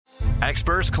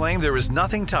Experts claim there is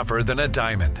nothing tougher than a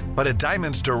diamond. But at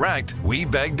Diamonds Direct, we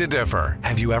beg to differ.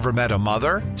 Have you ever met a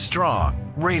mother?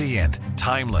 Strong, radiant,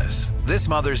 timeless. This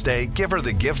Mother's Day, give her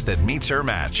the gift that meets her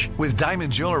match. With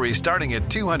diamond jewelry starting at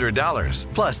 $200.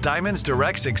 Plus, Diamonds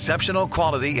Direct's exceptional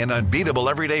quality and unbeatable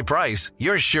everyday price,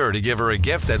 you're sure to give her a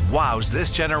gift that wows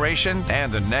this generation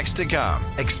and the next to come.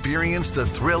 Experience the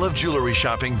thrill of jewelry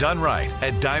shopping done right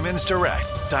at Diamonds Direct.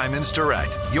 Diamonds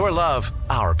Direct. Your love,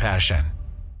 our passion.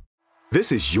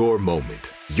 This is your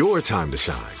moment, your time to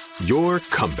shine, your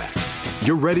comeback.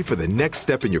 You're ready for the next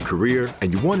step in your career,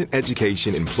 and you want an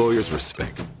education employers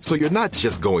respect. So you're not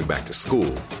just going back to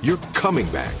school, you're coming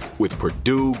back with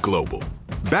Purdue Global.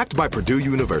 Backed by Purdue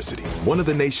University, one of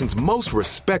the nation's most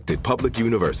respected public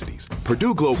universities,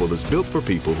 Purdue Global is built for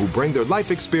people who bring their life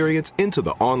experience into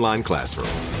the online classroom.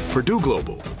 Purdue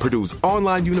Global, Purdue's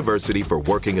online university for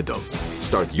working adults.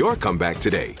 Start your comeback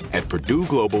today at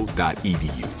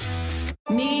purdueglobal.edu.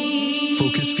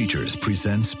 Focus Features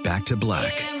presents Back to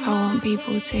Black. I want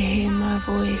people to hear my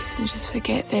voice and just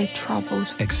forget their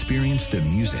troubles. Experience the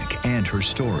music and her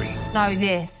story. Know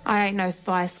this, I ain't no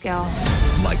Spice Girl.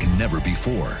 Like never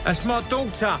before. That's my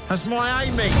daughter. That's my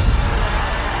Amy.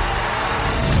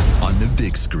 On the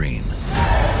big screen.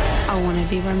 I want to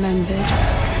be remembered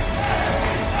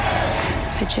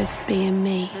for just being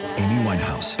me. Amy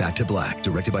Winehouse, Back to Black,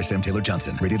 directed by Sam Taylor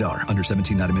Johnson. Rated R, under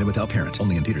 17, not a minute without parent.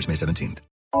 Only in theaters May 17th.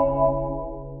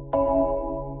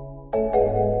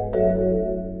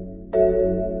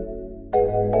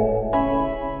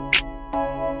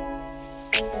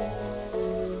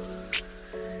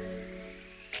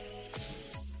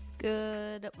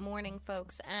 Good morning,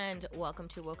 folks, and welcome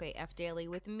to Woke AF Daily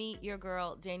with me, your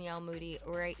girl, Danielle Moody,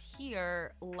 right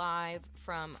here live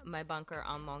from my bunker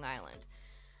on Long Island.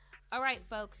 All right,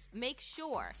 folks, make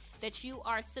sure that you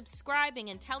are subscribing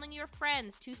and telling your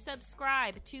friends to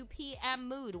subscribe to PM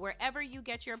Mood wherever you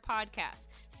get your podcasts.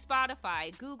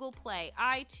 Spotify, Google Play,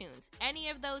 iTunes, any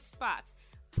of those spots.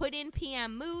 Put in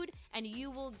PM Mood and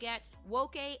you will get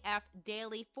Woke AF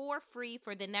Daily for free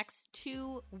for the next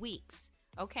 2 weeks.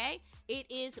 Okay? It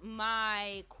is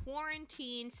my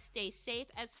quarantine stay safe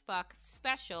as fuck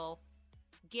special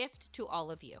gift to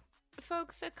all of you.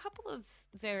 Folks, a couple of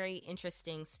very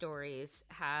interesting stories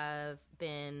have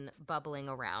been bubbling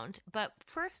around, but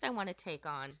first I want to take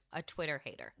on a Twitter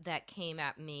hater that came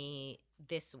at me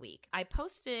this week. I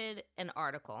posted an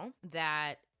article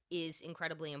that is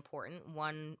incredibly important,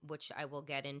 one which I will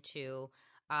get into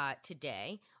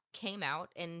today. Came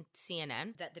out in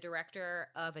CNN that the director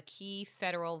of a key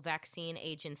federal vaccine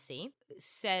agency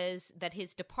says that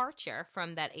his departure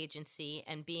from that agency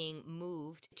and being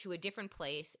moved to a different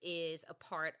place is a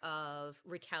part of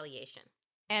retaliation.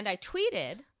 And I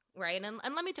tweeted, right, and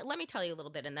let me tell you a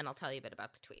little bit, and then I'll tell you a bit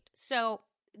about the tweet. So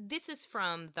this is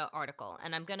from the article,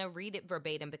 and I'm going to read it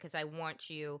verbatim because I want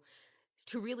you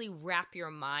to really wrap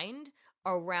your mind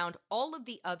around all of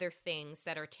the other things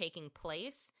that are taking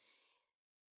place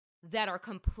that are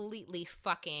completely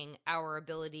fucking our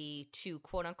ability to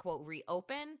quote unquote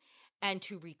reopen and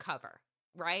to recover,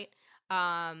 right?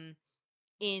 In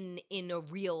a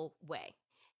real way.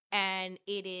 And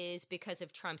it is because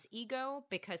of Trump's ego,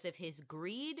 because of his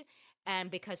greed,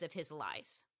 and because of his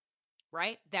lies,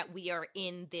 right? That we are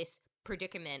in this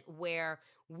predicament where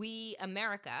we,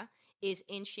 America, is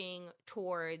inching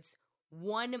towards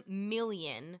 1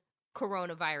 million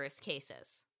coronavirus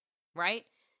cases, right?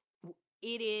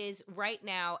 It is right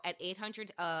now at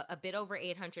 800, a bit over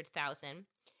 800,000.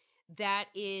 That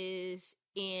is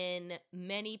in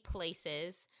many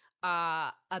places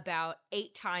about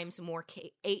 8 times more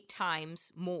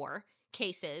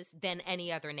cases than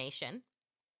any other nation.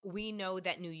 We know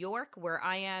that New York, where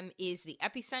I am, is the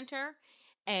epicenter,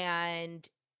 and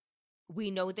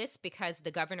we know this because the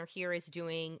governor here is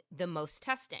doing the most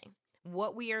testing.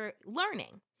 What we are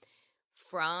learning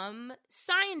from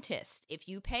scientists, if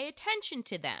you pay attention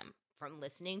to them, from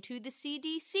listening to the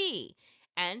CDC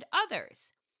and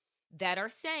others, that are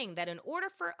saying that in order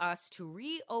for us to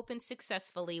reopen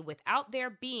successfully without there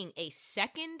being a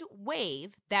second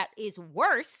wave that is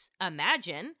worse,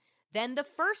 imagine, than the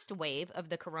first wave of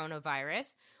the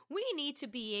coronavirus, we need to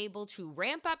be able to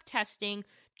ramp up testing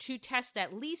to test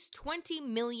at least 20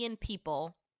 million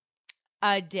people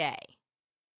a day.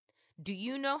 Do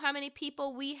you know how many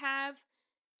people we have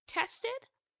tested?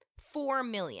 4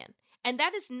 million. And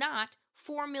that is not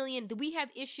 4 million. We have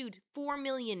issued 4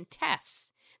 million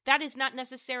tests. That is not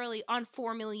necessarily on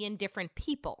 4 million different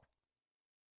people.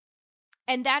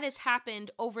 And that has happened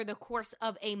over the course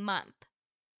of a month.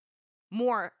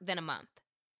 More than a month.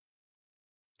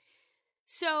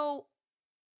 So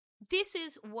this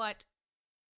is what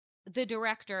the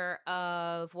director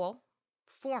of,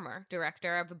 former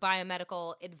director of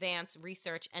Biomedical Advanced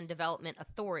Research and Development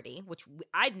Authority, which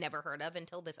I'd never heard of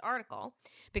until this article,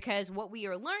 because what we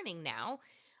are learning now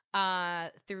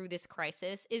through this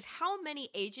crisis is how many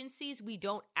agencies we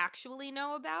don't actually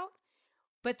know about,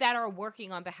 but that are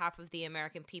working on behalf of the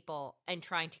American people and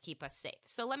trying to keep us safe.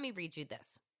 So let me read you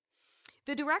this.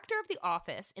 The director of the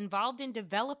office involved in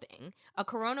developing a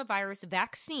coronavirus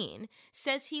vaccine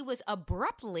says he was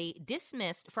abruptly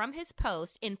dismissed from his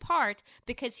post in part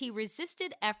because he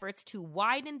resisted efforts to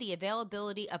widen the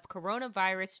availability of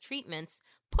coronavirus treatments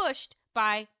pushed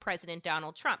by President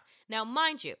Donald Trump. Now,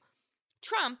 mind you,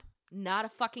 Trump, not a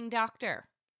fucking doctor,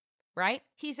 right?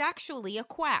 He's actually a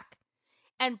quack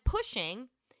and pushing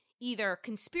either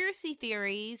conspiracy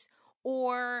theories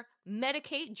or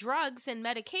drugs and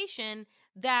medication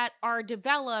that are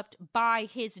developed by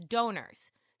his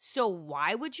donors. So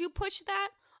why would you push that?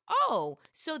 Oh,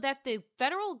 so that the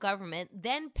federal government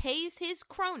then pays his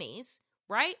cronies,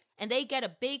 right? And they get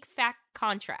a big fat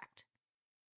contract.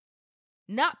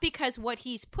 Not because what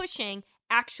he's pushing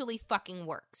actually fucking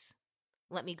works.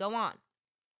 Let me go on.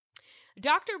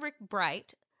 Dr. Rick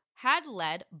Bright had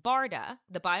led BARDA,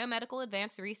 the Biomedical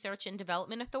Advanced Research and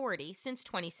Development Authority, since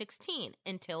 2016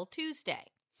 until Tuesday,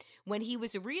 when he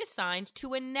was reassigned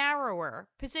to a narrower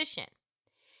position.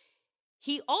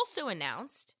 He also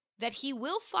announced that he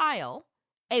will file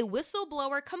a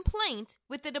whistleblower complaint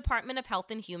with the Department of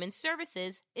Health and Human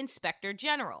Services Inspector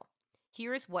General.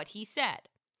 Here is what he said.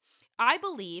 I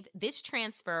believe this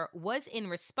transfer was in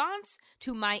response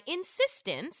to my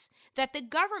insistence that the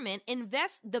government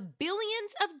invest the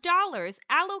billions of dollars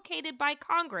allocated by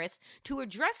Congress to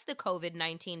address the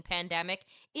COVID-19 pandemic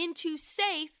into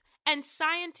safe and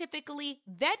scientifically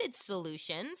vetted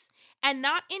solutions and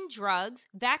not in drugs,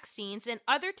 vaccines, and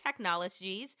other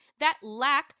technologies that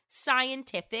lack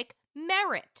scientific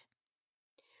merit.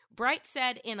 Bright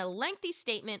said in a lengthy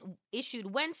statement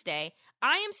issued Wednesday,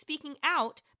 I am speaking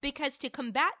out because to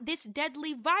combat this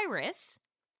deadly virus,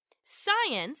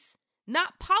 science,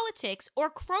 not politics or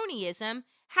cronyism,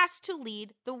 has to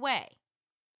lead the way.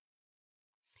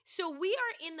 So we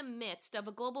are in the midst of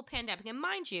a global pandemic. And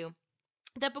mind you,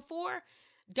 that before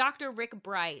Dr. Rick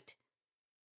Bright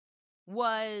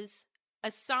was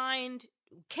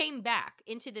came back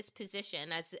into this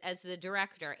position as the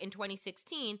director in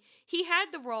 2016, he had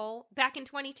the role back in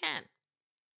 2010.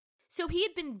 So he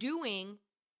had been doing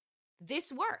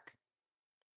this work,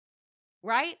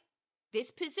 right? This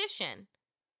position,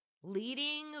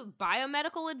 leading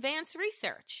biomedical advanced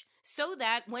research, so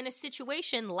that when a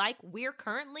situation like we're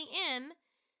currently in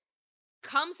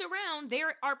comes around,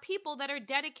 there are people that are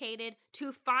dedicated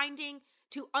to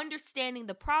understanding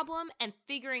the problem and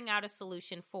figuring out a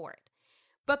solution for it.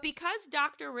 But because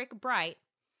Dr. Rick Bright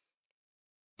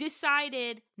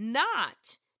decided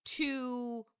not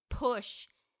to push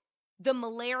the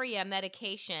malaria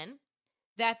medication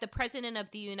that the President of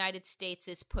the United States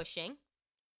is pushing,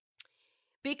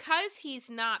 because he's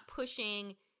not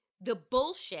pushing the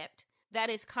bullshit that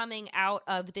is coming out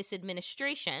of this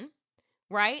administration,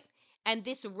 right? And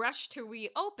this rush to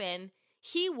reopen,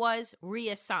 he was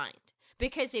reassigned.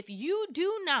 Because if you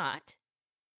do not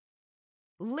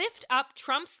lift up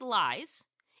Trump's lies,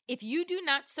 if you do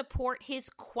not support his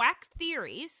quack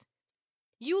theories,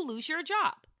 you lose your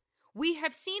job. We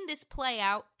have seen this play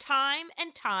out time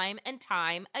and time and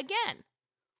time again.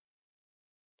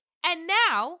 And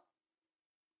now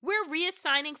we're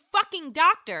reassigning fucking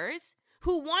doctors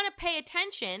who want to pay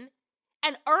attention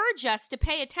and urge us to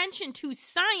pay attention to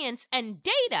science and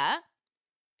data.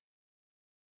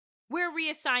 We're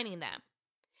reassigning them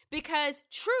because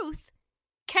truth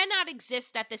cannot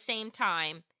exist at the same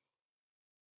time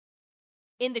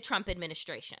in the Trump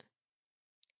administration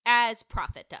as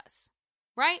profit does,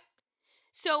 right?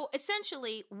 So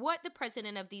essentially, what the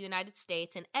President of the United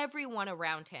States and everyone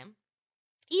around him,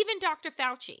 even Dr.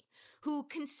 Fauci, who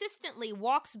consistently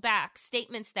walks back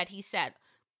statements that he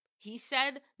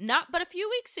said not but a few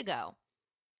weeks ago,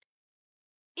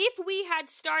 if we had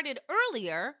started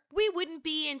earlier, we wouldn't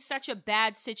be in such a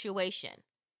bad situation.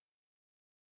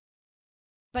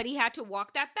 But he had to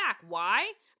walk that back.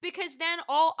 Why? Because then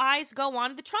all eyes go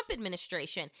on the Trump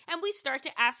administration and we start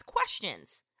to ask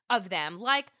questions of them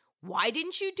like, why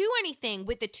didn't you do anything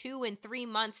with the 2 and 3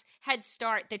 months head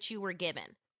start that you were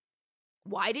given?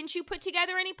 Why didn't you put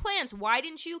together any plans? Why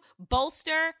didn't you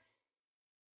bolster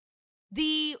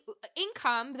the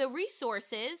income, the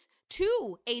resources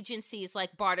to agencies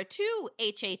like BARDA, to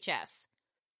HHS,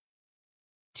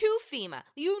 to FEMA?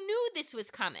 You knew this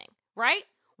was coming, right?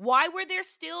 Why were there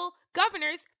still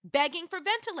governors begging for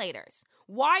ventilators?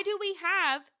 Why do we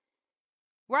have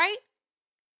right?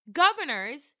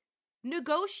 Governors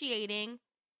negotiating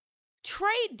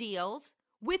trade deals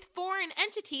with foreign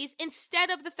entities instead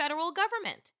of the federal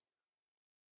government,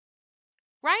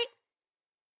 right?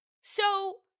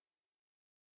 So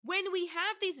when we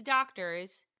have these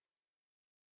doctors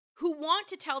who want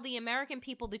to tell the American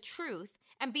people the truth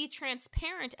and be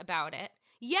transparent about it,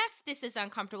 yes, this is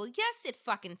uncomfortable. Yes, it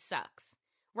fucking sucks,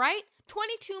 right?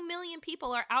 22 million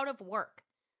people are out of work.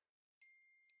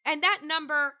 And that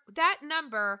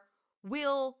number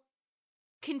will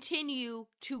continue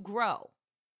to grow.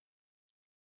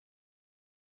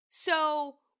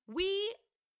 So we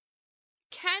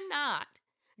cannot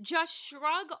just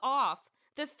shrug off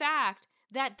the fact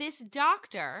that this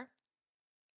doctor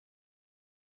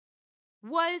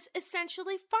was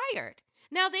essentially fired.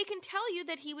 Now, they can tell you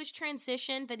that he was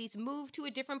transitioned, that he's moved to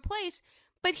a different place,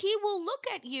 but he will look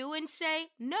at you and say,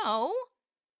 no,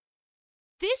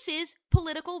 this is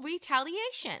political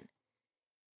retaliation.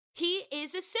 He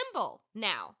is a symbol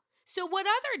now. So what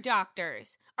other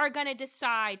doctors are going to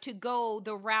decide to go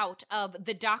the route of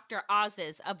the Dr.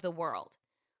 Oz's of the world,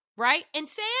 right? And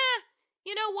say,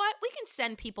 you know what? We can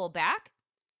send people back.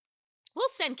 We'll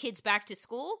send kids back to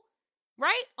school,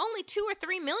 right? Only 2 or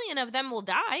 3 million of them will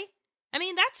die. I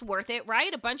mean, that's worth it,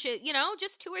 right? A bunch of,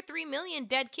 just 2 or 3 million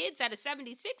dead kids out of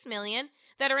 76 million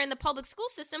that are in the public school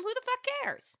system. Who the fuck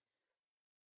cares?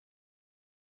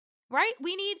 Right?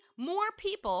 We need more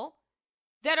people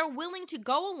that are willing to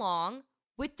go along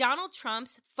with Donald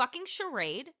Trump's fucking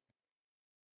charade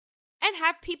and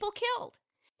have people killed.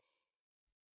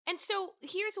 And so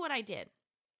here's what I did.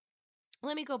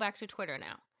 Let me go back to Twitter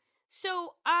now.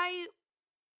 So I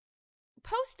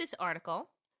post this article,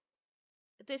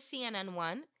 this CNN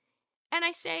one, and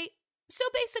I say, so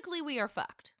basically we are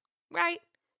fucked, right?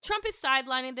 Trump is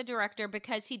sidelining the director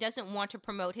because he doesn't want to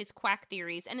promote his quack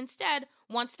theories and instead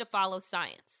wants to follow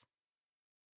science.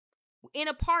 In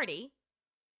a party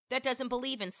that doesn't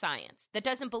believe in science, that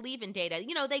doesn't believe in data,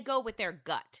 they go with their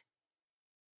gut.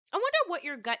 I wonder what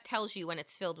your gut tells you when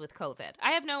it's filled with COVID.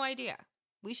 I have no idea.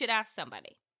 We should ask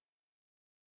somebody.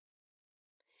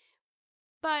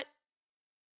 But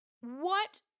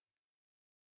what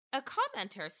a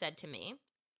commenter said to me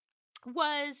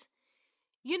was,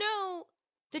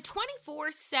 the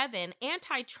 24/7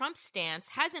 anti-Trump stance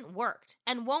hasn't worked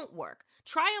and won't work.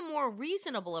 Try a more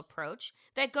reasonable approach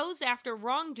that goes after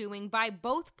wrongdoing by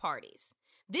both parties.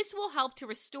 This will help to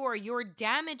restore your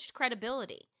damaged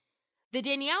credibility. The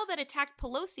Danielle that attacked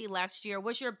Pelosi last year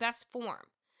was your best form.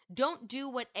 Don't do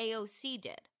what AOC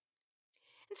did.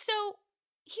 And so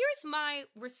here's my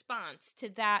response to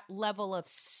that level of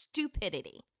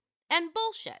stupidity and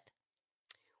bullshit,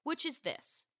 which is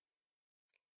this.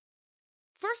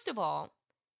 First of all,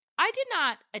 I did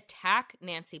not attack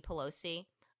Nancy Pelosi.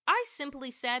 I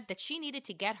simply said that she needed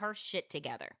to get her shit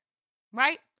together,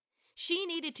 right? She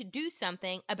needed to do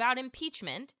something about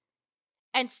impeachment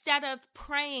instead of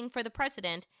praying for the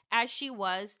president as she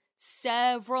was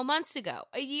several months ago,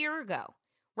 a year ago,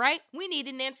 right? We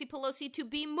needed Nancy Pelosi to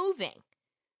be moving,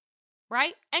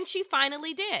 right? And she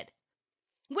finally did.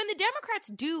 When the Democrats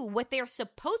do what they're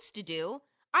supposed to do,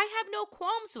 I have no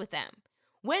qualms with them.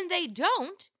 When they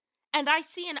don't, and I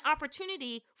see an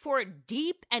opportunity for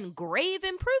deep and grave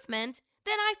improvement,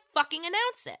 then I fucking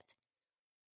announce it.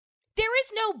 There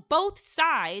is no both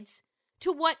sides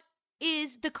to what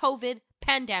is the COVID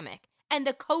pandemic and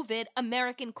the COVID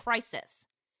American crisis.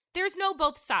 There's no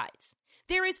both sides.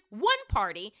 There is one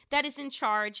party that is in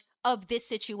charge of this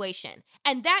situation,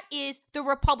 and that is the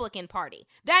Republican Party.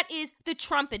 That is the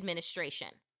Trump administration.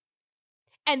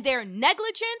 And their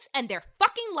negligence and their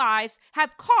fucking lives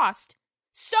have cost,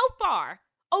 so far,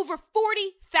 over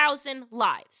 40,000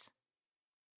 lives.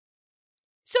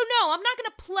 So no, I'm not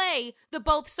going to play the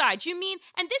both sides. You mean,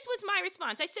 and this was my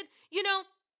response. I said,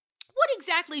 what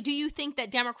exactly do you think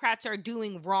that Democrats are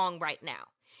doing wrong right now?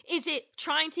 Is it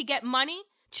trying to get money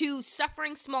to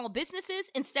suffering small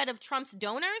businesses instead of Trump's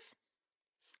donors?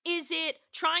 Is it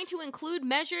trying to include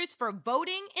measures for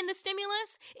voting in the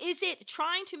stimulus? Is it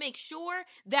trying to make sure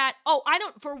that,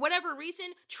 for whatever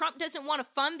reason, Trump doesn't want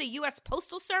to fund the U.S.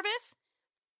 Postal Service,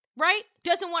 right?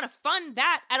 Doesn't want to fund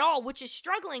that at all, which is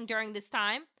struggling during this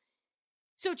time.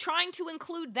 So trying to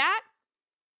include that?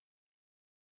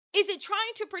 Is it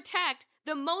trying to protect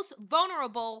the most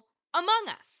vulnerable among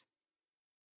us?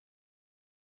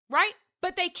 Right?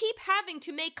 But they keep having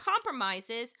to make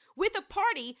compromises with a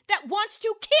party that wants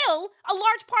to kill a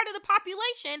large part of the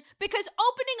population because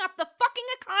opening up the fucking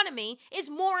economy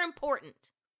is more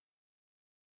important.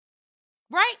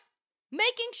 Right?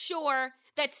 Making sure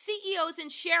that CEOs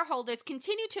and shareholders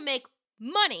continue to make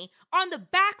money on the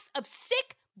backs of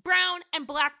sick, brown, and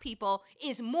black people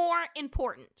is more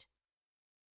important.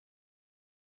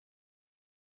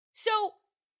 So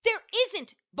there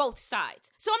isn't both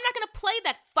sides. So I'm not going to play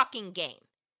that fucking game.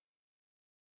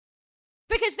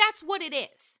 Because that's what it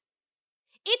is.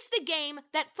 It's the game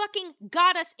that fucking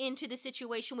got us into the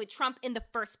situation with Trump in the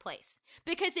first place.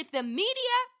 Because if the media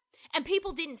and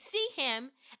people didn't see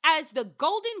him as the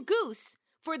golden goose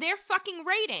for their fucking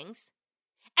ratings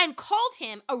and called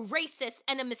him a racist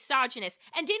and a misogynist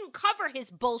and didn't cover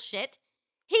his bullshit,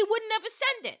 he wouldn't have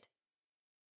ascended.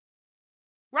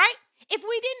 Right? If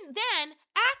we didn't then,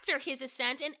 after his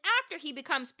ascent and after he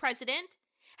becomes president,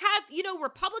 have,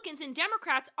 Republicans and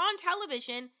Democrats on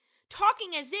television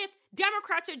talking as if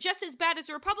Democrats are just as bad as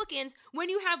Republicans when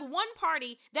you have one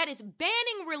party that is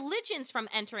banning religions from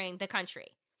entering the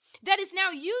country, that is now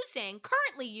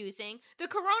currently using the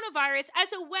coronavirus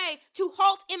as a way to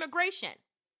halt immigration.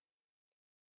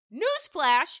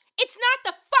 Newsflash, it's not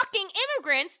the fucking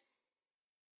immigrants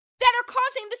that are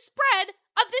causing the spread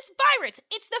of this virus.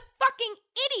 It's the fucking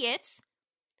idiots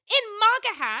in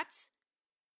MAGA hats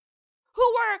who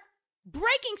are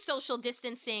breaking social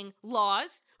distancing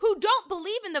laws, who don't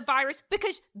believe in the virus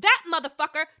because that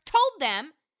motherfucker told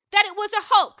them that it was a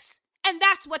hoax, and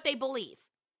that's what they believe.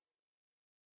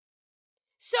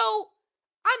 So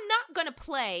I'm not going to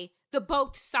play the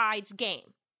both sides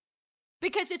game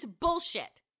because it's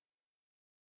bullshit.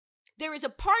 There is a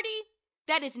party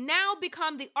that has now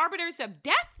become the arbiters of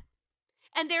death,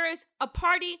 and there is a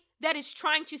party that is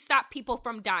trying to stop people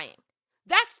from dying.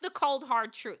 That's the cold,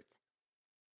 hard truth.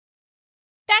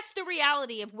 That's the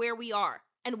reality of where we are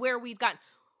and where we've gotten.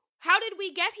 How did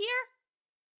we get here?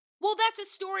 Well, that's a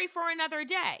story for another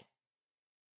day.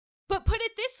 But put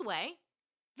it this way,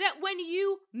 that when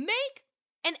you make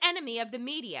an enemy of the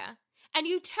media and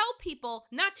you tell people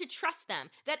not to trust them,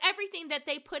 that everything that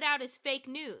they put out is fake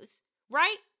news,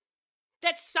 right?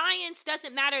 That science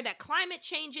doesn't matter, that climate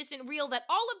change isn't real, that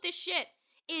all of this shit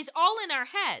is all in our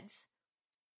heads,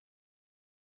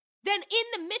 then in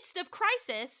the midst of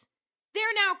crisis,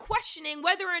 they're now questioning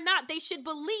whether or not they should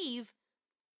believe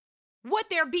what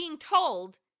they're being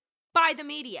told by the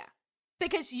media.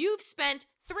 Because you've spent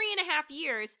 3.5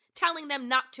 years telling them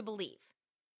not to believe.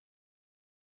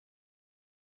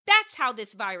 That's how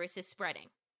this virus is spreading.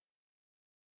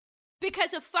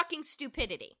 Because of fucking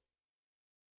stupidity.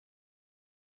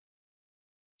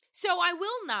 So I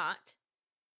will not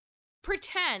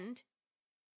pretend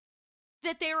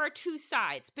that there are two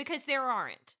sides, because there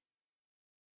aren't.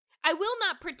 I will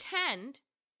not pretend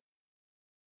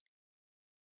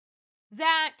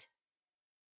that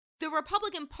the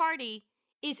Republican Party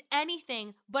is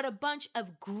anything but a bunch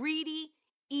of greedy,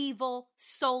 evil,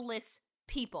 soulless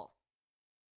people.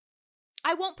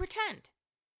 I won't pretend.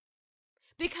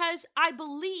 Because I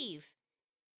believe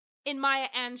in Maya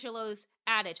Angelou's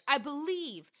adage. I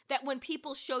believe that when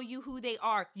people show you who they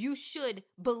are, you should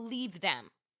believe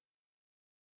them.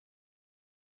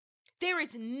 There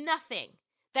is nothing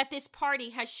that this party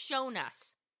has shown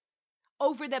us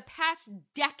over the past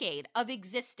decade of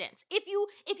existence. If you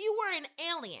were an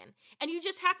alien and you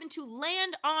just happened to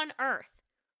land on Earth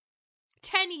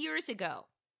 10 years ago,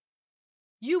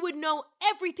 you would know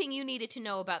everything you needed to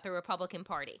know about the Republican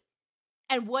Party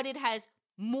and what it has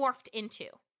morphed into.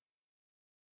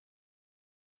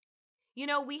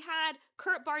 We had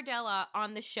Kurt Bardella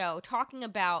on the show talking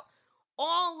about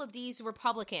all of these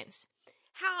Republicans.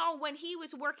 How when he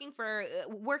was working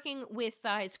with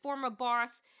his former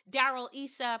boss, Darrell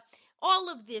Issa, all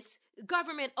of this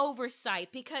government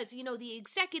oversight because, the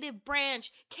executive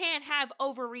branch can't have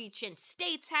overreach and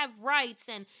states have rights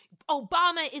and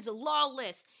Obama is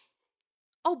lawless.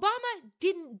 Obama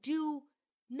didn't do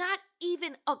not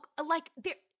even,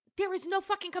 there is no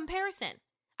fucking comparison.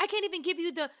 I can't even give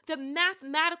you the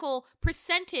mathematical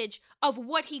percentage of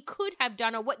what he could have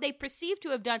done or what they perceive to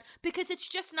have done because it's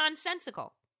just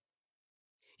nonsensical.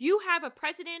 You have a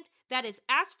president that has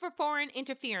asked for foreign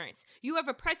interference. You have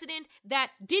a president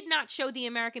that did not show the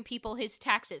American people his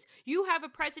taxes. You have a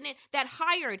president that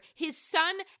hired his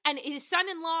son and his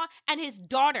son-in-law and his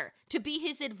daughter to be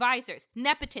his advisors.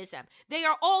 Nepotism. They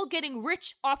are all getting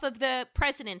rich off of the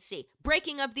presidency.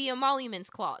 Breaking of the emoluments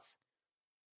clause.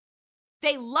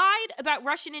 They lied about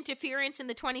Russian interference in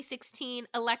the 2016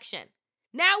 election.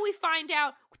 Now we find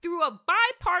out through a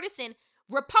bipartisan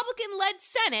Republican-led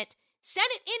Senate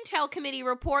Intel Committee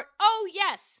report, oh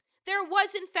yes, there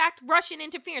was in fact Russian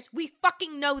interference. We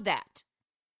fucking know that.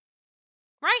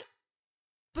 Right?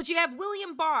 But you have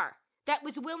William Barr that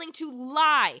was willing to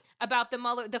lie about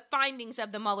the findings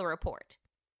of the Mueller report.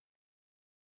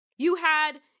 You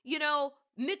had,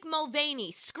 Mick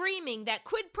Mulvaney screaming that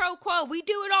quid pro quo, we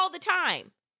do it all the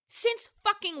time. Since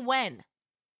fucking when?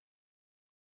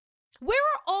 Where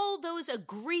are all those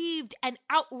aggrieved and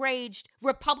outraged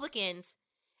Republicans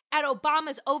at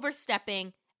Obama's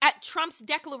overstepping, at Trump's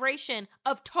declaration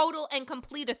of total and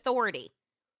complete authority?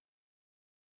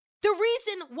 The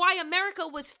reason why America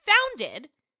was founded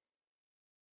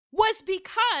was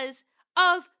because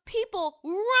of people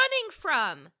running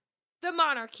from the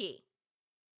monarchy,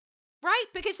 right?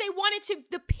 Because they wanted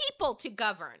the people to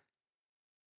govern,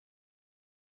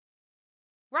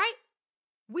 right?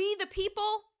 We the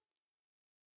people.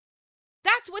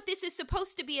 That's what this is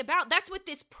supposed to be about. That's what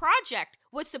this project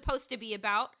was supposed to be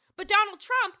about. But Donald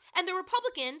Trump and the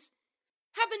Republicans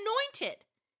have anointed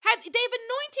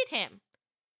him.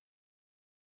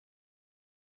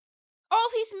 All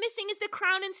he's missing is the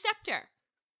crown and scepter.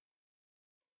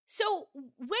 So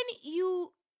when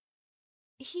you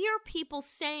hear people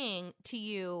saying to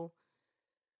you,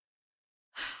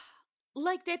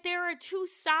 like that there are two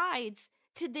sides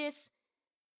to this,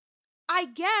 I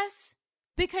guess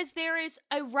because there is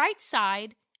a right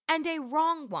side and a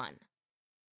wrong one.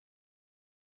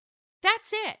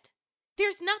 That's it.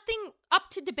 There's nothing up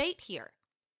to debate here.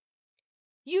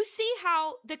 You see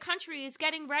how the country is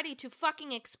getting ready to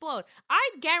fucking explode.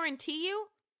 I guarantee you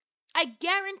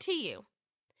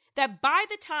that by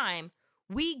the time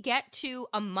we get to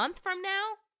a month from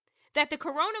now, that the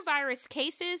coronavirus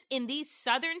cases in these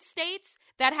southern states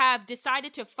that have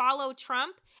decided to follow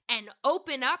Trump and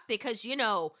open up because, you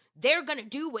know, they're going to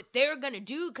do what they're going to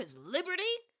do because liberty,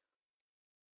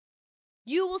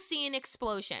 you will see an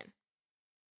explosion.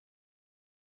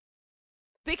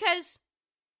 Because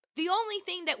the only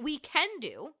thing that we can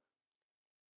do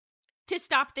to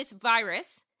stop this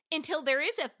virus until there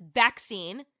is a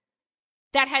vaccine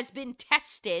that has been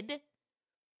tested,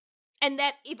 and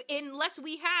that unless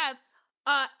we have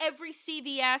every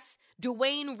CVS,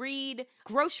 Duane Reade,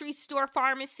 grocery store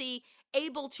pharmacy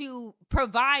able to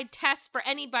provide tests for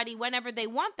anybody whenever they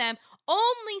want them,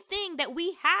 only thing that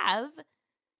we have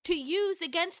to use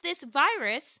against this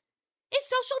virus is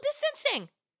social distancing.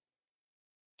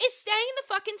 Is staying the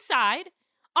fuck inside,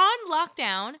 on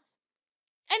lockdown,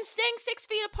 and staying 6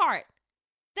 feet apart.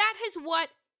 That is what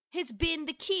has been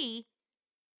the key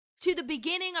to the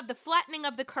beginning of the flattening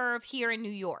of the curve here in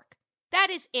New York. That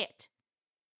is it.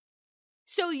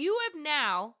 So you have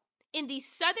now, in these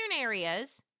southern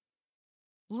areas,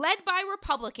 led by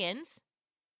Republicans,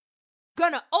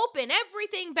 gonna open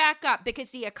everything back up because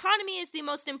the economy is the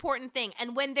most important thing.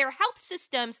 And when their health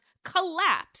systems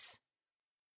collapse,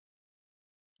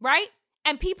 right?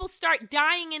 And people start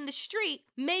dying in the street,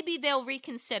 maybe they'll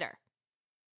reconsider.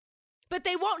 But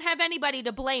they won't have anybody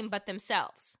to blame but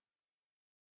themselves.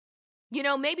 You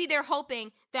know, maybe they're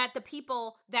hoping that the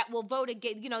people that will vote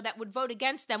against, that would vote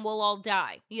against them will all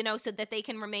die, so that they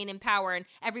can remain in power and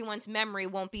everyone's memory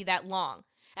won't be that long.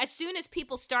 As soon as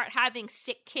people start having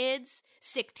sick kids,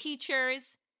 sick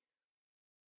teachers,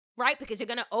 right? Because they're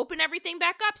going to open everything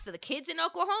back up. So the kids in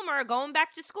Oklahoma are going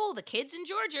back to school. The kids in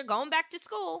Georgia are going back to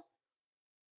school.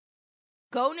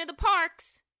 Going to the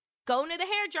parks. Going to the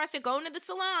hairdresser. Going to the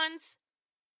salons.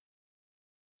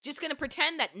 Just going to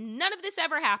pretend that none of this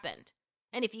ever happened.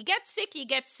 And if you get sick, you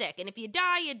get sick. And if you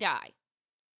die, you die.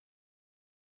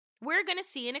 We're going to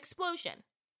see an explosion.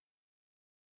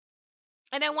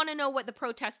 And I want to know what the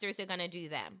protesters are going to do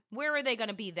then. Where are they going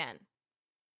to be then?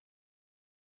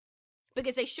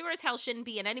 Because they sure as hell shouldn't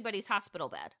be in anybody's hospital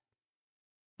bed.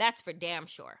 That's for damn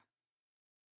sure.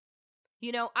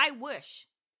 I wish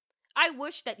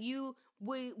that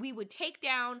we would take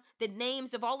down the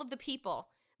names of all of the people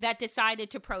that decided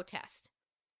to protest.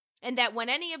 And that when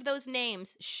any of those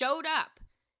names showed up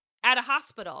at a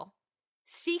hospital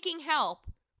seeking help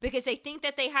because they think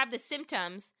that they have the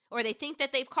symptoms or they think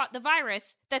that they've caught the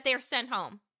virus, that they're sent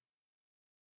home.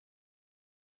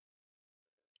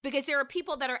 Because there are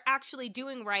people that are actually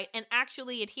doing right and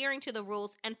actually adhering to the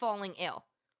rules and falling ill.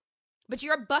 But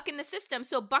you're bucking the system,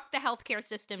 so buck the healthcare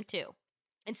system too.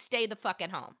 And stay the fuck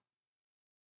at home.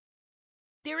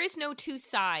 There is no two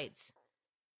sides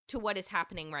to what is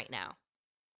happening right now.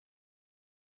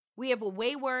 We have a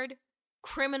wayward,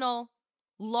 criminal,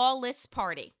 lawless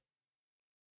party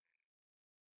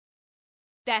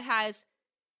that has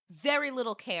very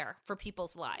little care for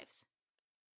people's lives.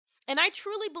 And I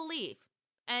truly believe,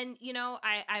 and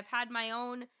I've had my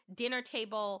own dinner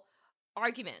table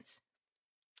arguments.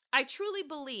 I truly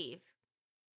believe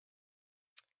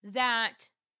that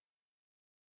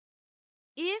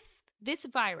if this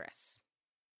virus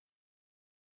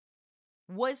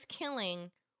was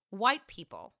killing white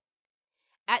people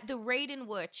at the rate in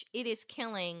which it is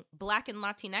killing Black and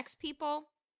Latinx people,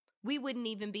 we wouldn't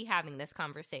even be having this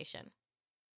conversation.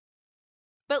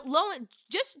 But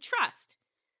just trust.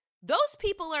 Those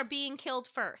people are being killed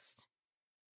first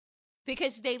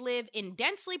because they live in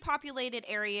densely populated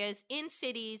areas in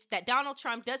cities that Donald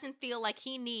Trump doesn't feel like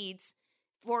he needs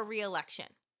for re-election.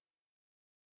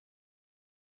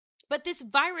 But this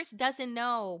virus doesn't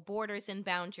know borders and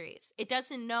boundaries. It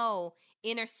doesn't know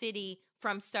inner city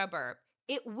from suburb.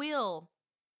 It will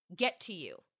get to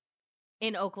you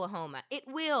in Oklahoma. It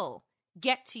will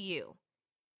get to you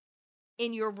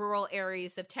in your rural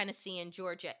areas of Tennessee and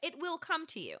Georgia. It will come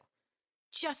to you.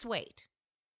 Just wait.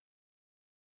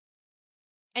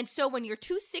 And so when you're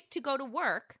too sick to go to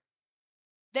work,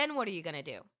 then what are you going to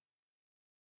do?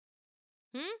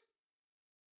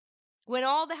 When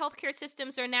all the healthcare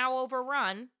systems are now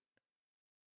overrun,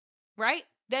 right?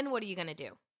 Then what are you going to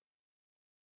do?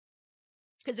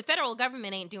 Because the federal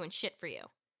government ain't doing shit for you,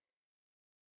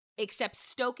 except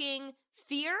stoking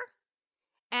fear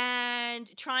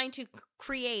and trying to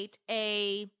create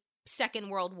a second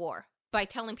world war by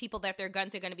telling people that their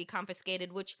guns are going to be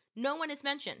confiscated, which no one has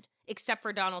mentioned except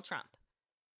for Donald Trump.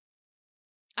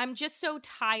 I'm just so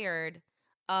tired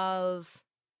of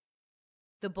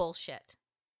the bullshit.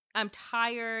 I'm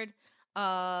tired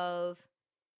of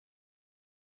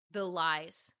the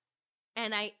lies.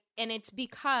 And it's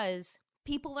because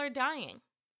people are dying.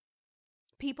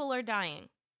 People are dying.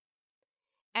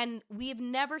 And we've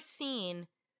never seen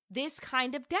this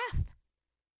kind of death.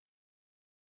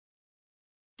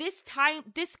 This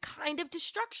kind of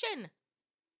destruction.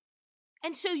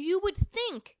 And so you would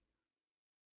think,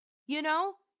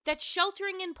 that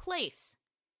sheltering in place,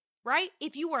 right?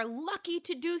 If you are lucky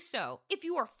to do so, if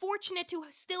you are fortunate to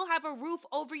still have a roof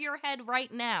over your head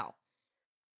right now,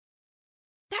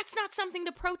 that's not something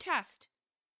to protest.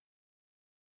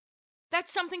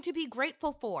 That's something to be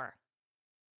grateful for.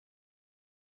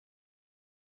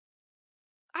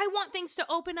 I want things to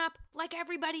open up like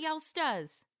everybody else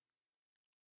does.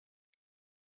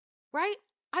 Right?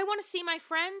 I want to see my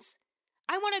friends.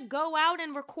 I want to go out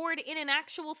and record in an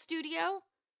actual studio.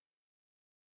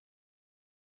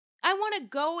 I want to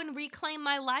go and reclaim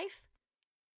my life.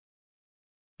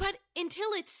 But until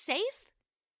it's safe,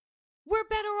 we're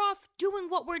better off doing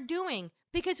what we're doing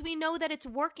because we know that it's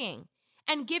working.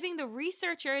 And giving the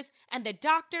researchers and the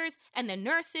doctors and the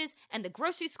nurses and the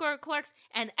grocery store clerks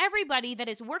and everybody that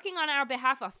is working on our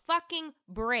behalf a fucking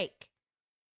break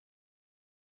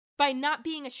by not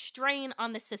being a strain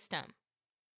on the system.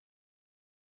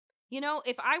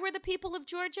 If I were the people of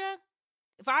Georgia,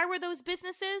 if I were those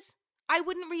businesses, I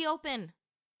wouldn't reopen.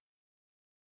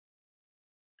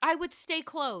 I would stay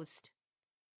closed.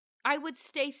 I would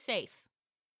stay safe.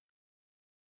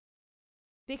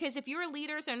 Because if your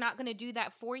leaders are not going to do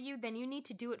that for you, then you need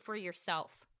to do it for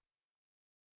yourself.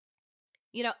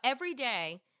 Every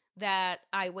day that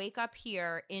I wake up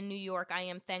here in New York, I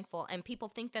am thankful. And people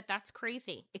think that that's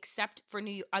crazy, except for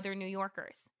other New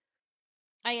Yorkers.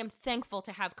 I am thankful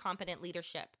to have competent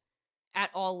leadership at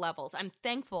all levels. I'm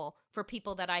thankful for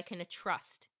people that I can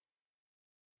trust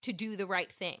to do the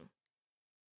right thing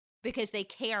because they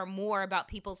care more about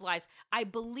people's lives. I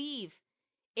believe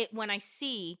it when I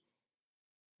see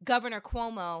Governor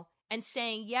Cuomo and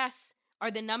saying, yes,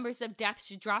 are the numbers of deaths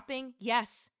dropping?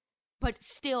 Yes, but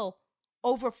still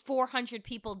over 400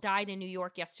 people died in New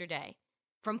York yesterday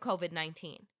from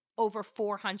COVID-19. Over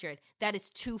 400. That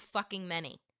is too fucking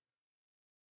many.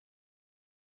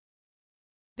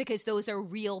 Because those are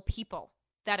real people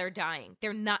that are dying.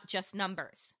 They're not just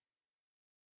numbers.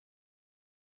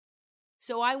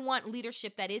 So I want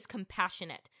leadership that is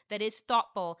compassionate, that is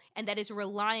thoughtful, and that is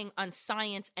relying on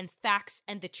science and facts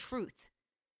and the truth.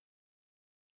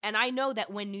 And I know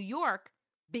that when New York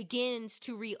begins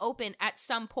to reopen at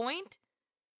some point,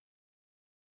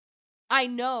 I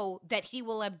know that he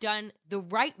will have done the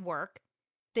right work,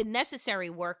 the necessary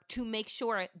work to make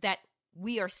sure that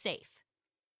we are safe.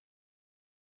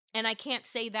 And I can't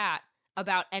say that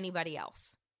about anybody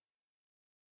else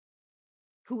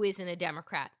who isn't a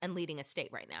Democrat and leading a state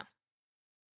right now.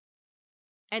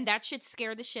 And that should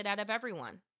scare the shit out of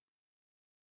everyone.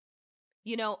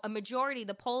 A majority,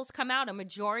 the polls come out, a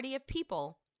majority of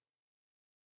people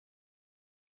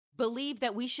believe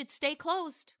that we should stay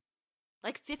closed.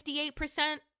 Like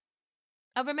 58%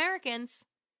 of Americans.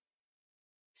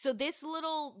 So this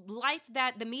little life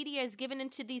that the media is given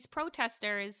into these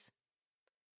protesters,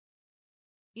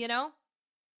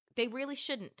 they really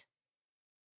shouldn't.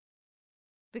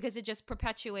 Because it just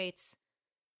perpetuates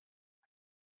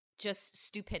just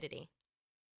stupidity.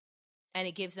 And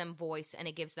it gives them voice and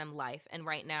it gives them life. And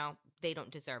right now, they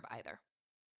don't deserve either.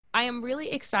 I am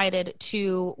really excited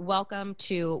to welcome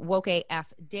to Woke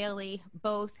AF Daily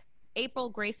both April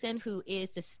Grayson, who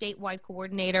is the statewide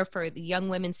coordinator for the Young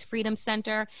Women's Freedom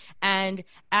Center, and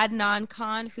Adnan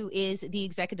Khan, who is the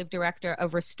executive director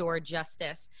of Restore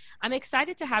Justice. I'm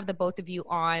excited to have the both of you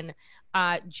on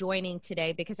joining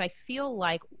today, because I feel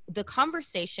like the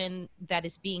conversation that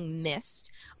is being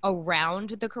missed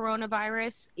around the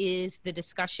coronavirus is the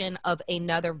discussion of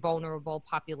another vulnerable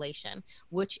population,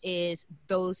 which is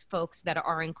those folks that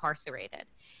are incarcerated.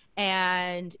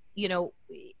 And, you know,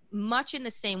 much in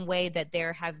the same way that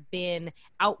there have been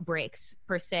outbreaks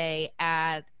per se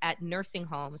at nursing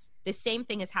homes, the same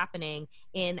thing is happening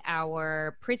in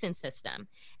our prison system.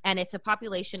 And it's a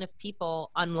population of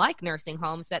people, unlike nursing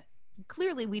homes, that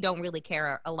clearly we don't really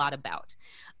care a lot about.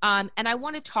 And I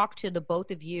want to talk to the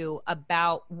both of you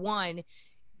about, one,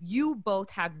 you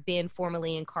both have been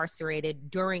formerly incarcerated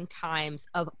during times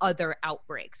of other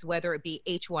outbreaks, whether it be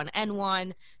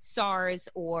H1N1, SARS,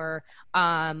 or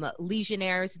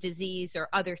Legionnaire's disease or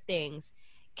other things.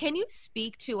 Can you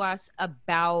speak to us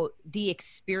about the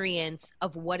experience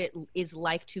of what it is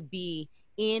like to be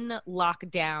in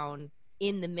lockdown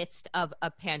in the midst of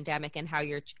a pandemic, and how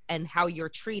you're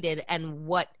treated, and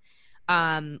what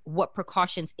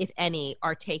precautions, if any,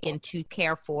 are taken to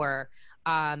care for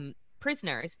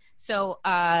prisoners? So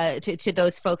to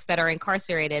those folks that are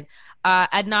incarcerated,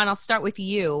 Adnan, I'll start with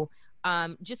you.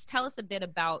 Just tell us a bit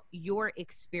about your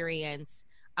experience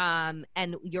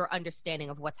and your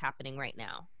understanding of what's happening right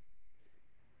now.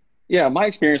 Yeah, my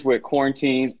experience with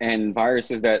quarantines and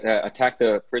viruses that attack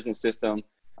the prison system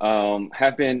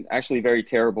have been actually very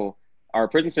terrible. Our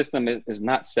prison system is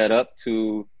not set up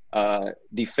to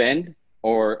defend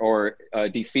or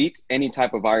defeat any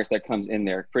type of virus that comes in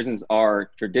there. Prisons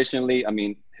are traditionally,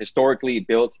 historically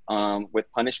built with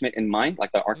punishment in mind,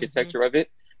 like the architecture of it.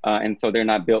 And so they're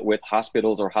not built with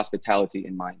hospitals or hospitality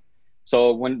in mind.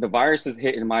 So when the viruses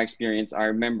hit, in my experience, I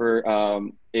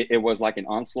remember it was like an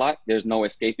onslaught. There's no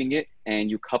escaping it. And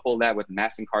you couple that with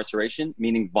mass incarceration,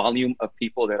 meaning volume of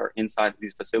people that are inside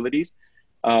these facilities.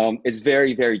 It's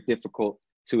very, very difficult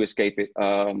to escape it.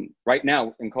 Right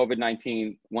now in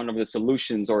COVID-19, one of the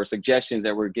solutions or suggestions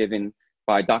that were given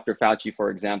by Dr. Fauci,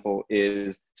 for example,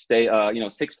 is stay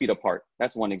 6 feet apart.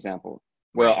 That's one example.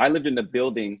 Well, I lived in a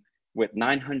building with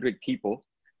 900 people.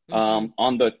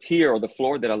 On the tier or the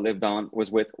floor that I lived on was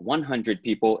with 100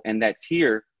 people, and that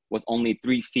tier was only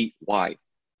 3 feet wide.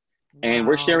 Wow. And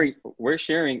we're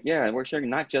sharing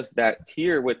not just that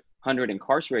tier with 100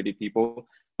 incarcerated people,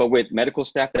 but with medical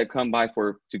staff that come by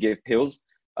to give pills,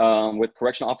 with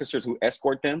correctional officers who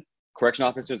escort them, correctional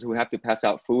officers who have to pass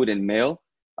out food and mail.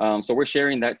 So we're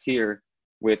sharing that tier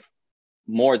with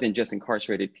more than just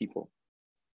incarcerated people.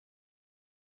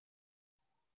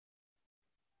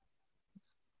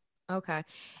 Okay.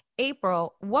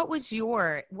 April, what was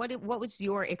your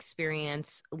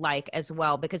experience like as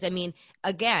well? Because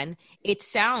again, it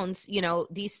sounds,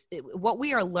 what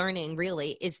we are learning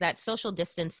really is that social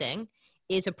distancing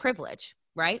is a privilege,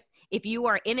 right? If you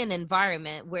are in an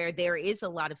environment where there is a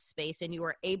lot of space and you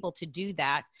are able to do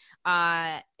that,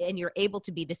 and you're able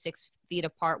to be the 6 feet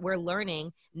apart, we're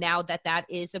learning now that that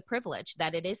is a privilege,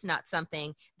 that it is not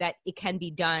something that it can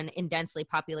be done in densely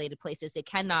populated places. It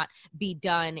cannot be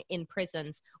done in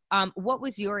prisons. What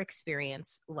was your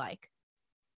experience like?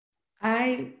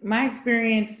 My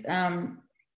experience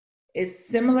is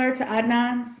similar to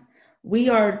Adnan's. We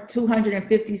are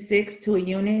 256 to a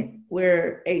unit.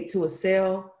 We're 8 to a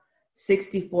cell,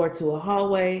 64 to a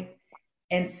hallway.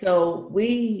 And so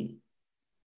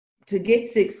to get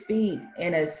 6 feet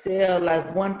in a cell,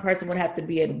 like one person would have to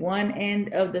be at one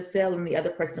end of the cell and the other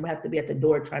person would have to be at the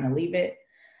door trying to leave it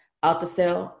out the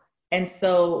cell. And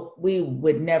so we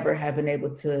would never have been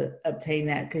able to obtain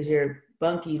that because your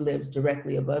bunkie lives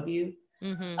directly above you.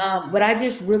 Mm-hmm. But I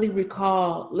just really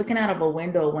recall looking out of a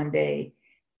window one day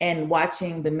and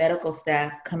watching the medical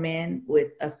staff come in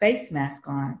with a face mask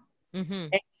on. Mm-hmm.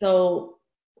 And so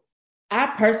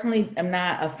I personally am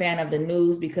not a fan of the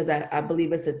news because I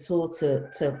believe it's a tool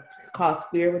to cause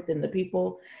fear within the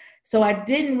people. So I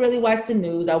didn't really watch the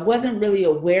news. I wasn't really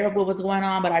aware of what was going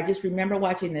on, but I just remember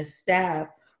watching this staff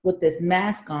with this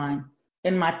mask on.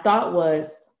 And my thought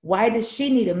was, why does she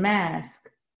need a mask?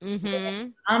 Mm-hmm.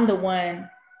 I'm the one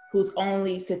who's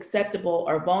only susceptible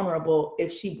or vulnerable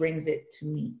if she brings it to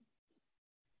me.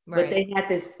 Right. But they had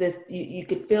this you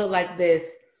could feel like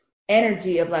this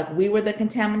energy of like, we were the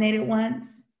contaminated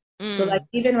ones. So like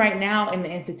even right now in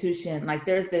the institution, like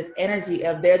there's this energy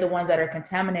of they're the ones that are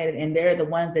contaminated and they're the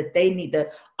ones that the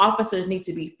officers need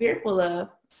to be fearful of,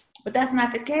 but that's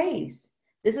not the case.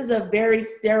 This is a very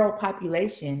sterile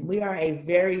population. We are a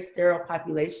very sterile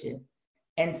population.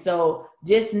 And so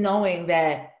just knowing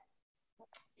that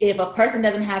if a person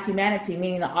doesn't have humanity,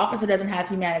 meaning the officer doesn't have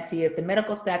humanity, if the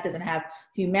medical staff doesn't have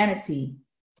humanity,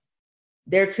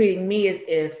 they're treating me as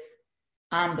if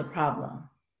I'm the problem.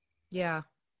 Yeah.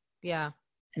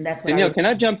 And that's what Danielle, can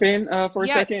I jump in for a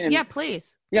second? Yeah,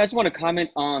 please. Yeah, I just want to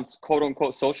comment on quote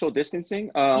unquote social distancing.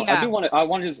 I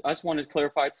just want to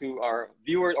clarify to our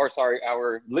viewers,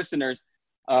 our listeners,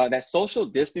 that social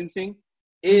distancing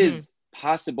is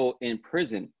possible in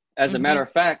prison. As a matter of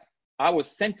fact, I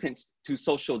was sentenced to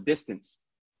social distance.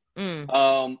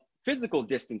 Physical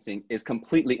distancing is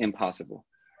completely impossible.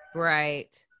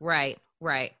 Right.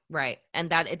 And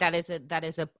that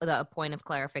is a point of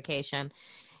clarification.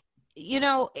 You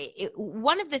know,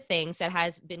 one of the things that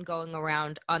has been going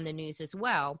around on the news as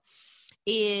well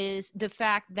is the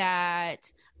fact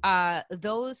that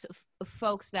those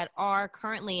folks that are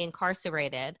currently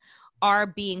incarcerated are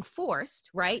being forced,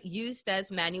 right, used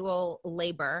as manual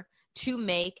labor to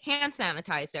make hand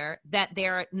sanitizer that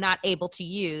they're not able to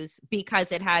use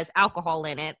because it has alcohol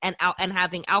in it, and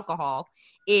having alcohol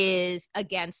is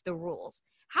against the rules.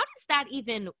 How does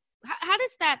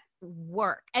that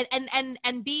work?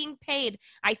 And being paid,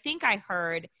 I think I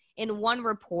heard in one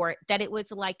report that it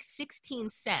was like 16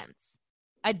 cents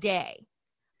a day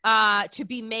to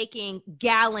be making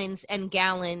gallons and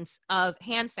gallons of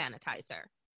hand sanitizer.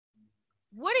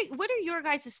 What are your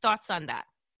guys' thoughts on that?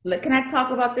 Can I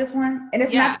talk about this one? And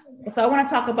it's not, so I want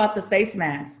to talk about the face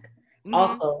mask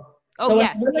also. Oh, so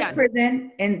yes.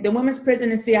 Prison, in the women's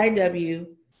prison in CIW,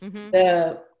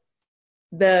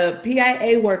 the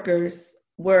PIA workers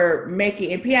were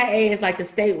making, and PIA is like the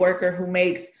state worker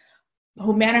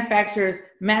who manufactures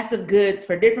massive goods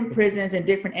for different prisons and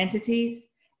different entities,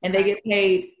 and they get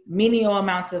paid menial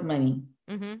amounts of money.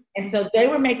 And so they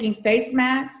were making face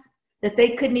masks that they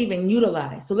couldn't even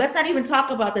utilize. So let's not even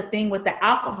talk about the thing with the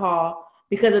alcohol,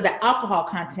 because of the alcohol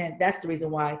content. That's the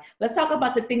reason why. Let's talk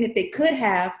about the thing that they could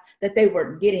have that they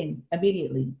weren't getting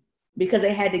immediately, because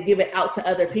they had to give it out to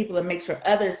other people and make sure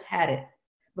others had it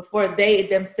before they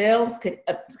themselves could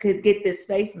get this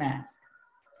face mask.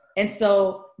 And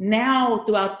so now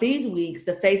throughout these weeks,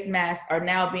 the face masks are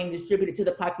now being distributed to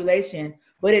the population,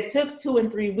 but it took 2 and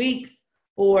 3 weeks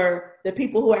for the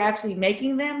people who are actually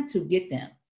making them to get them.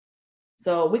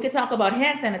 So we could talk about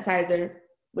hand sanitizer,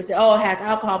 which it has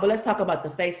alcohol, but let's talk about the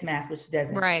face mask, which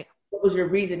doesn't. Right. What was your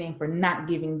reasoning for not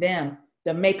giving them,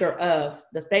 the maker of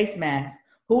the face mask,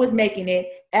 who was making it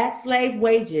at slave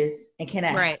wages and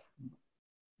cannot? Right.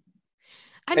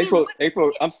 April,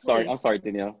 I'm sorry,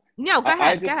 Danielle. No, go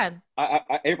ahead.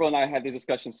 April and I had this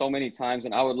discussion so many times,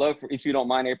 and I would love if you don't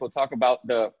mind, April, talk about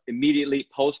the immediately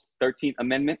post 13th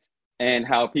Amendment and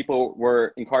how people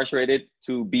were incarcerated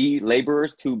to be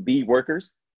laborers, to be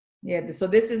workers. Yeah, so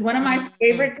this is one of my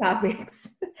favorite topics,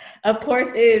 of course,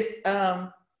 is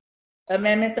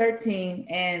Amendment 13,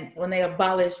 and when they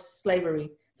abolished slavery.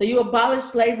 So you abolish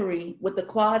slavery with the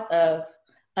clause of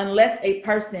unless a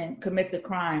person commits a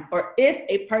crime, or if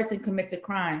a person commits a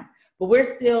crime. But we're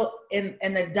still in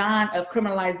the dawn of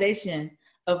criminalization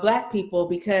of Black people,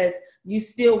 because you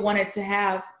still wanted to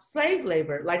have slave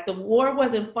labor. Like, the war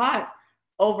wasn't fought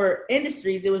over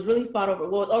industries. It was really fought over,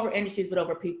 well, it was over industries, but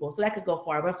over people. So that could go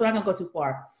far, but I'm not gonna go too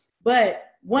far. But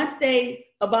once they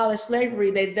abolished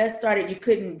slavery, they thus started, you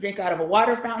couldn't drink out of a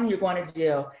water fountain, you're going to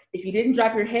jail. If you didn't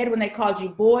drop your head when they called you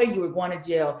boy, you were going to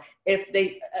jail. If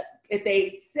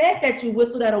they said that you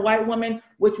whistled at a white woman,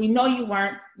 which we know you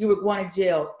weren't, you were going to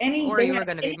jail. Or you were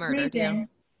going to be murdered.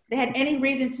 They had any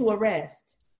reason to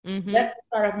arrest. That's the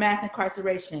start of mass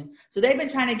incarceration. So they've been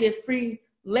trying to get free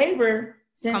labor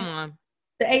since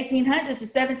the 1800s, the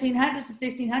 1700s, the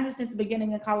 1600s, since the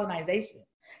beginning of colonization.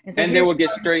 And they will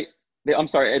get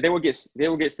they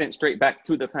will get sent straight back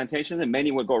to the plantations, and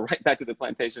many would go right back to the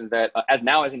plantations that as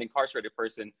an incarcerated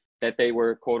person that they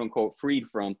were quote unquote freed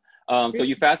from. So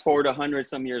you fast forward 100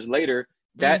 some years later,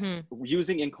 that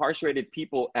using incarcerated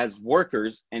people as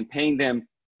workers and paying them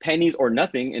pennies or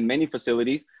nothing in many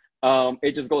facilities,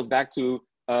 it just goes back to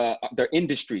their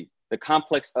industry, the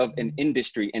complex of an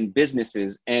industry and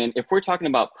businesses. And if we're talking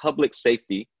about public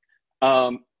safety,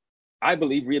 I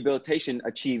believe rehabilitation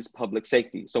achieves public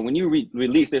safety. So when you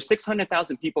release, there's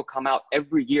 600,000 people come out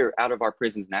every year out of our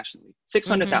prisons nationally,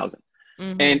 600,000.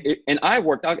 And I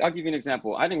worked, I'll give you an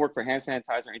example. I didn't work for hand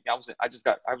sanitizer or anything. I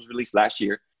was released last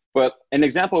year. But an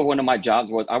example of one of my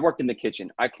jobs was I worked in the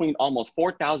kitchen. I cleaned almost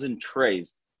 4,000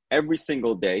 trays every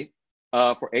single day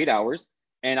for 8 hours.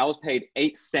 And I was paid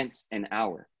 8 cents an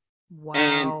hour. Wow.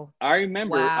 And I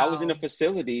remember I was in a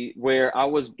facility where I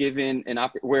was given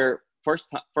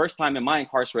first time in my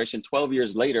incarceration, 12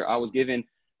 years later, I was given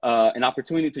an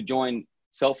opportunity to join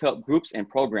self-help groups and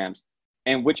programs,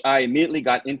 and which I immediately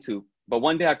got into. But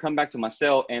one day I come back to my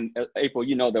cell, and April,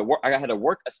 you know, I had a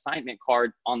work assignment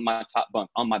card on my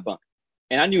bunk.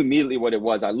 And I knew immediately what it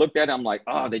was. I looked at it, I'm like,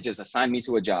 oh, they just assigned me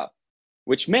to a job,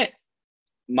 which meant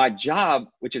my job,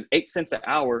 which is 8 cents an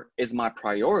hour, is my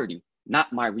priority,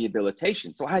 not my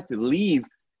rehabilitation. So I had to leave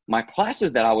my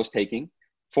classes that I was taking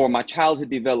for my childhood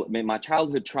development, my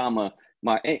childhood trauma,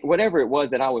 my whatever it was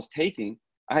that I was taking.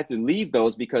 I had to leave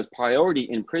those because priority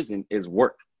in prison is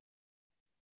work.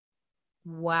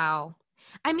 Wow.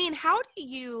 I mean, how do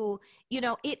you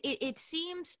know, it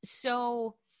seems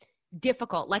so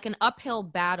difficult, like an uphill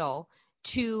battle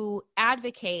to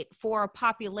advocate for a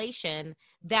population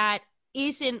that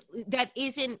isn't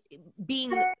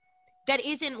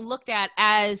looked at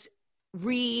as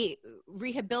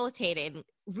rehabilitating,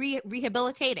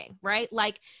 right?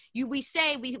 Like we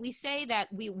say that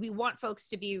we want folks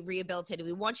to be rehabilitated.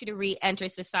 We want you to re-enter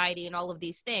society and all of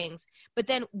these things, but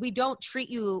then we don't treat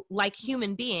you like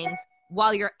human beings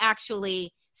while you're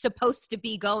actually supposed to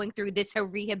be going through this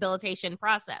rehabilitation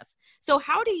process. So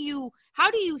how do you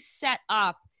set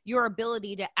up your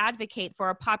ability to advocate for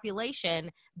a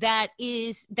population that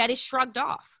is shrugged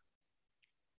off?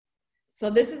 So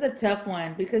this is a tough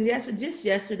one because just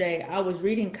yesterday I was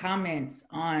reading comments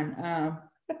on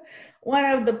one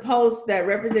of the posts that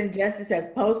Represent Justice has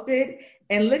posted,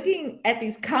 and looking at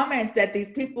these comments that these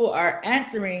people are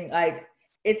answering, like,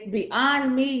 it's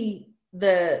beyond me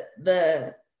the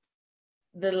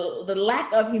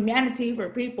lack of humanity for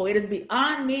people. It is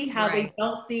beyond me how they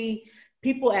don't see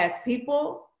people as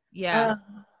people. Yeah.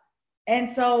 And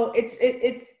so it's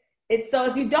so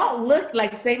if you don't look,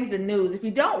 like same as the news, if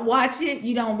you don't watch it,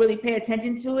 you don't really pay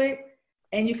attention to it,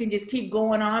 and you can just keep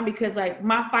going on, because like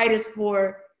my fight is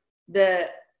for the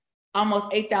almost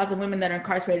 8,000 women that are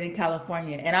incarcerated in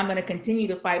California, and I'm going to continue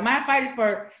to fight. My fight is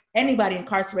for anybody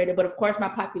incarcerated, but of course my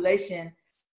population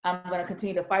I'm going to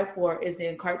continue to fight for is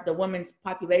the women's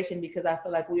population, because I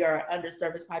feel like we are an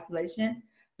underserviced population.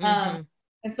 And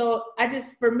so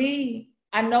for me,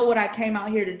 I know what I came out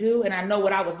here to do, and I know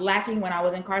what I was lacking when I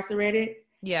was incarcerated.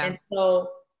 Yeah. And so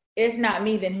if not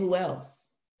me, then who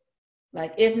else?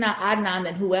 Like, if not Adnan,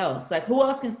 then who else? Like, who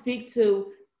else can speak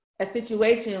to a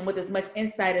situation with as much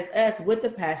insight as us, with the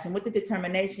passion, with the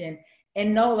determination,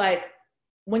 and know, like,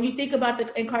 when you think about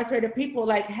the incarcerated people,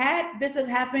 like, had this have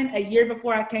happened a year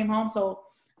before I came home, so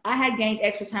I had gained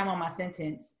extra time on my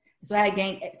sentence. So I had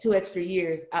gained 2 extra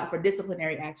years for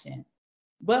disciplinary action.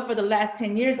 But for the last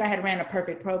 10 years, I had ran a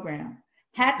perfect program.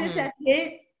 Had this have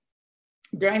hit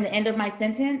during the end of my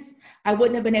sentence, I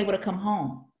wouldn't have been able to come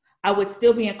home. I would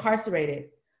still be incarcerated.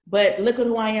 But look at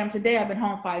who I am today. I've been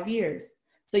home 5 years.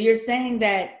 So you're saying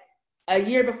that a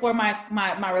year before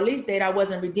my release date, I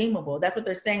wasn't redeemable. That's what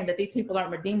they're saying, that these people aren't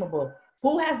redeemable.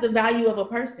 Who has the value of a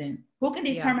person? Who can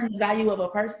determine the value of a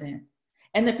person?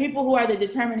 And the people who are the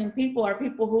determining people are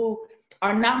people who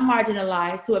are not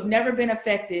marginalized, who have never been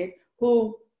affected,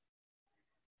 who,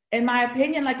 in my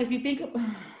opinion, like, if you think of,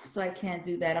 so I can't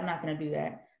do that. I'm not going to do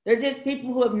that. They're just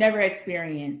people who have never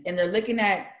experienced, and they're looking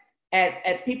at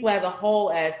people as a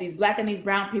whole, as these Black and these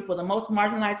brown people, the most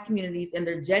marginalized communities, and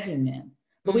they're judging them.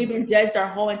 But we've been judged our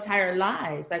whole entire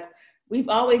lives. Like, we've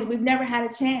never had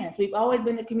a chance. We've always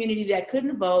been the community that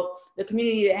couldn't vote, the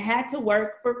community that had to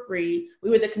work for free. We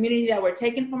were the community that were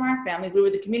taken from our families. We were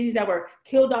the communities that were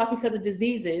killed off because of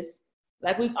diseases.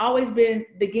 Like, we've always been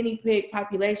the guinea pig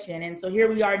population. And so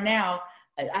here we are now.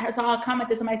 I saw a comment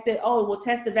that somebody said, oh, we'll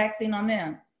test the vaccine on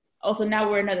them. Also, now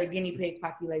we're another guinea pig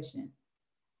population.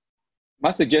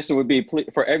 My suggestion would be,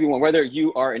 for everyone, whether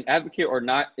you are an advocate or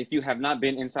not, if you have not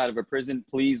been inside of a prison,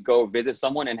 please go visit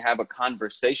someone and have a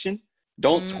conversation.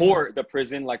 Don't tour the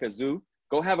prison like a zoo.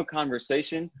 Go have a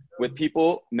conversation with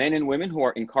people, men and women, who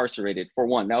are incarcerated. For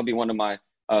one, that would be one of my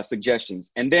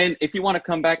suggestions. And then if you want to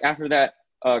come back after that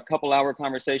couple-hour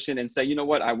conversation and say, you know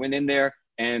what, I went in there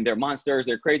and they're monsters,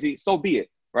 they're crazy, so be it,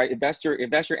 right? If that's your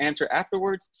answer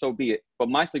afterwards, so be it. But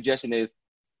my suggestion is,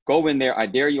 go in there. I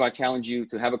dare you, I challenge you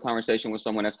to have a conversation with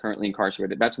someone that's currently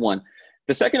incarcerated. That's one.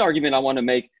 The second argument I want to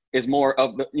make is more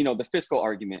of the fiscal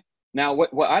argument. Now,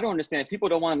 what I don't understand, people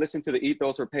don't want to listen to the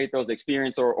ethos or pathos, the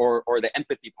experience or the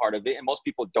empathy part of it, and most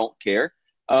people don't care.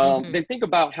 Then think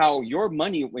about how your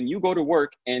money, when you go to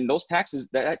work and those taxes,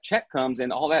 that check comes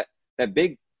and all that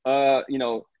big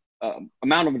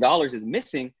amount of dollars is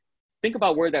missing. Think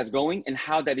about where that's going and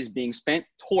how that is being spent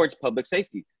towards public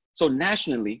safety. So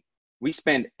nationally, we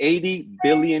spend $80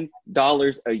 billion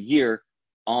a year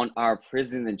on our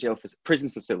prisons and prison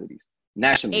facilities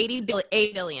nationally.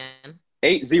 8 billion.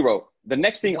 80. The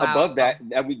next thing above that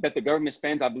the government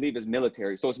spends, I believe, is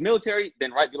military. So it's military,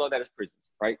 then right below that is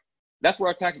prisons, right? That's where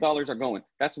our tax dollars are going.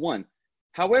 That's one.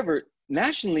 However,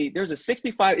 nationally, there's a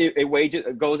 65, a wage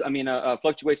goes,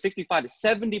 fluctuates 65 to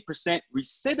 70%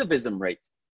 recidivism rate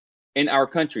in our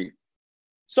country.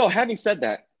 So having said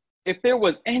that, if there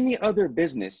was any other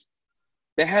business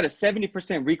that had a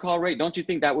 70% recall rate, don't you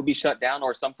think that would be shut down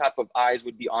or some type of eyes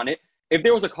would be on it? If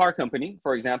there was a car company,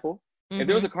 for example, if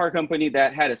there was a car company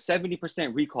that had a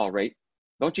 70% recall rate,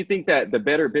 don't you think that the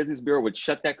Better Business Bureau would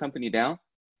shut that company down?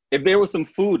 If there was some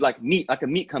food like meat, like a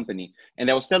meat company, and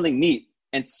they were selling meat,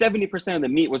 and 70% of the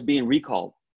meat was being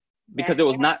recalled because it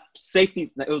was not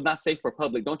safe for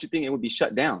public, don't you think it would be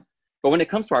shut down? But when it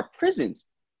comes to our prisons,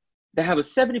 they have a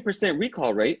 70%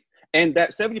 recall rate, and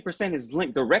that 70% is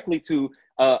linked directly to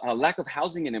a lack of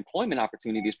housing and employment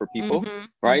opportunities for people,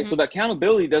 right? So the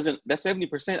accountability that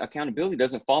 70% accountability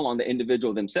doesn't fall on the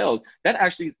individual themselves. That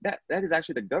is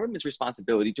actually the government's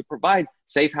responsibility to provide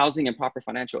safe housing and proper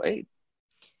financial aid.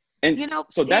 And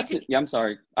so that's it. Yeah, I'm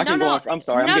sorry. I can go on. I'm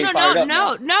sorry. I'm getting fired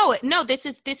up. No. This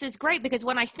is great, because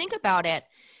when I think about it,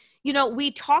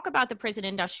 we talk about the prison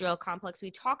industrial complex.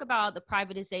 We talk about the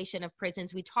privatization of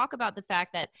prisons. We talk about the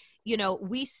fact that,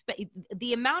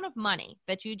 the amount of money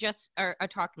that you just are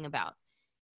talking about,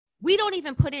 we don't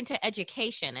even put into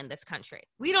education in this country.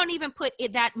 We don't even put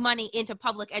that money into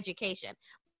public education,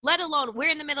 let alone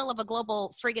we're in the middle of a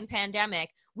global friggin'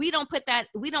 pandemic. We don't put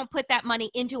that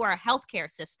money into our healthcare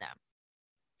system.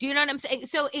 Do you know what I'm saying?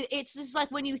 So it's just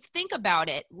like, when you think about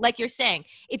it, like you're saying,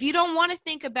 if you don't want to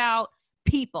think about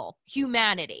people,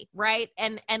 humanity, right?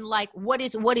 And like what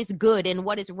is good and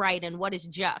what is right and what is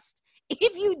just,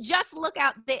 if you just look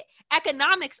at the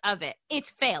economics of it, it's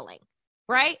failing,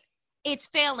 right? It's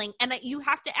failing. And that you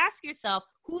have to ask yourself,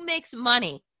 who makes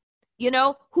money?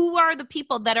 Who are the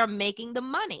people that are making the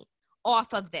money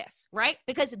off of this, right?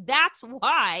 Because that's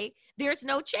why there's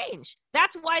no change.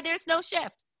 That's why there's no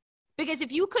shift. Because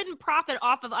if you couldn't profit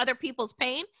off of other people's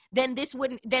pain, then it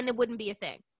wouldn't be a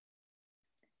thing.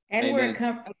 And Amen. We're a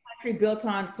country built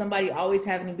on somebody always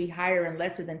having to be higher and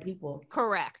lesser than people.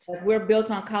 Correct. Like, we're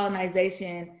built on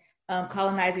colonization,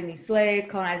 colonizing these slaves,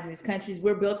 colonizing these countries.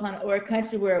 We're a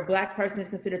country where a Black person is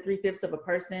considered 3/5 of a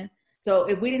person. So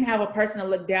if we didn't have a person to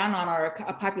look down on, or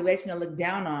a population to look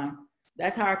down on,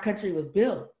 that's how our country was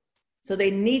built. So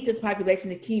they need this population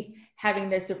to keep having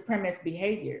their supremacist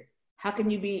behavior. How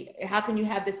can you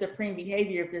have this supreme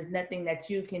behavior if there's nothing that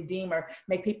you can deem or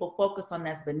make people focus on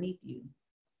that's beneath you?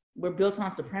 We're built on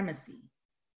supremacy.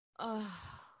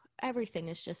 Everything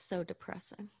is just so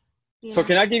depressing. Yeah. So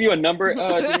can I give you a number,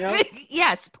 Danielle?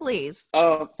 Yes, please.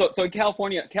 So in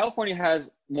California has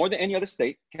more than any other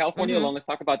state. California alone, let's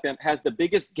talk about them, has the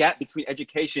biggest gap between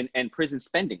education and prison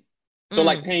spending. So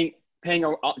like paying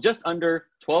just under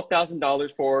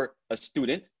 $12,000 for a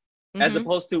student, as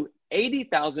opposed to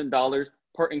 $80,000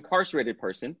 per incarcerated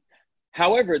person.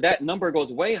 However, that number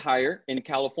goes way higher in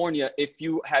California if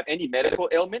you have any medical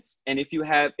ailments, and if you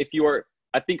are,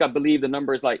 I believe the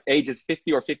number is like ages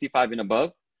 50 or 55 and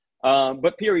above.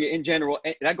 But period, in general,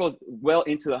 that goes well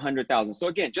into the 100,000. So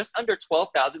again, just under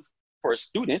 12,000 for a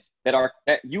student that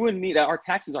you and me, that our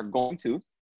taxes are going to,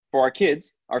 for our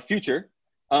kids, our future.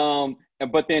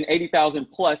 But then 80,000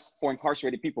 plus for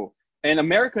incarcerated people. And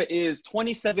America is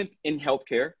 27th in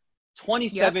healthcare,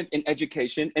 27th in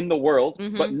education in the world,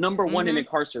 but number one in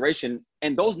incarceration.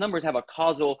 And those numbers have a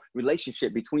causal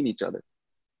relationship between each other.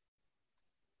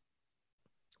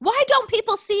 Why don't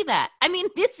people see that? I mean,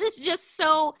 this is just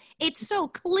it's so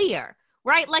clear,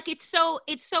 right? Like it's so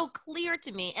clear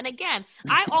to me. And again,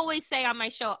 I always say on my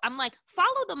show, I'm like,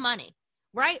 follow the money,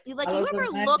 right? Like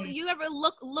you ever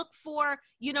look for,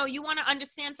 you want to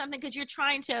understand something because you're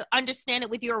trying to understand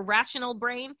it with your rational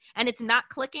brain and it's not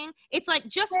clicking. It's like,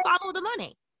 just follow the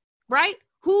money, right?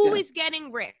 Who is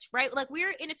getting rich, right? Like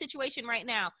we're in a situation right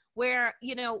now where,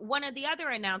 one of the other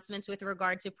announcements with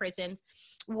regard to prisons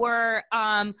were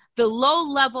the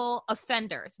low-level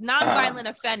offenders, nonviolent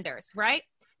offenders, right?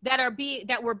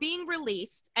 That were being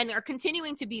released and are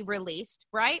continuing to be released,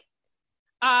 right?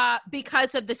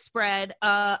 Because of the spread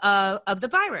of the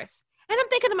virus. And I'm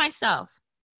thinking to myself,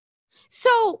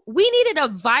 so we needed a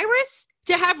virus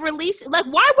to have released? Like,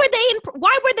 why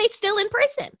were they still in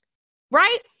prison,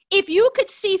 right? If you could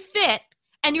see fit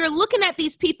and you're looking at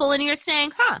these people and you're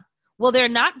saying, well, they're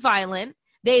not violent.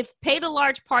 They've paid a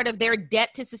large part of their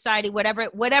debt to society,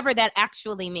 whatever that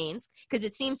actually means. Because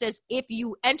it seems as if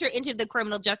you enter into the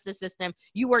criminal justice system,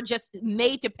 you are just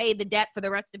made to pay the debt for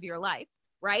the rest of your life,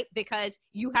 right? Because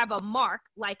you have a mark,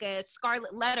 like a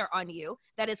scarlet letter on you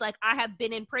that is like, I have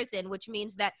been in prison, which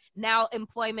means that now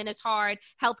employment is hard,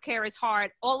 healthcare is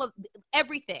hard,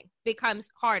 everything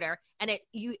becomes harder. And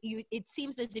it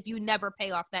seems as if you never pay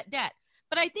off that debt.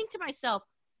 But I think to myself,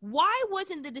 why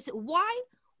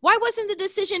Why wasn't the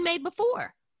decision made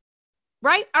before?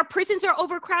 Right? Our prisons are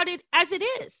overcrowded as it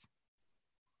is.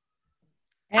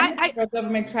 And the federal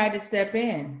government tried to step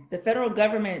in. The federal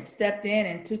government stepped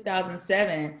in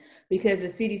 2007 because the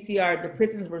CDCR, the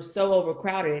prisons were so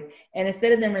overcrowded. And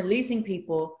instead of them releasing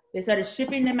people, they started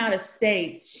shipping them out of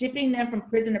states, shipping them from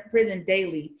prison to prison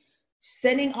daily,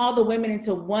 sending all the women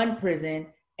into one prison,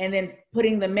 and then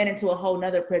putting the men into a whole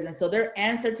nother prison. So their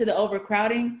answer to the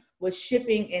overcrowding was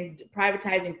shipping and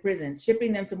privatizing prisons,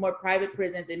 shipping them to more private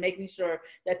prisons and making sure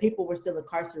that people were still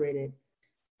incarcerated.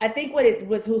 I think what it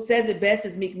was, who says it best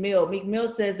is Meek Mill. Meek Mill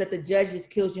says that the judge just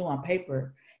kills you on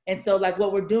paper. And so like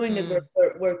what we're doing is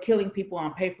we're killing people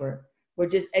on paper. We're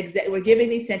just, we're giving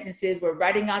these sentences, we're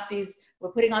writing out we're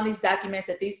putting on these documents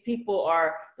that these people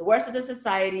are the worst of the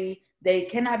society. They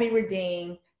cannot be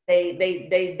redeemed. They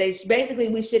basically,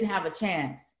 we shouldn't have a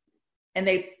chance. And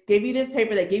they give you this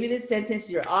paper, they give you this sentence,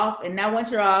 you're off. And now once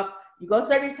you're off, you go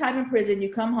serve your time in prison,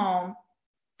 you come home.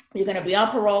 You're going to be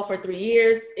on parole for 3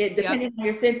 years. Depending on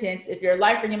your sentence, if you're a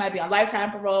lifer, you might be on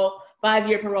lifetime parole,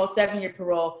 5-year parole, 7-year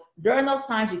parole. During those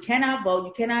times, you cannot vote.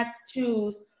 You cannot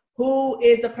choose who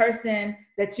is the person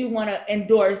that you want to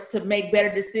endorse to make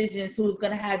better decisions, who's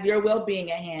going to have your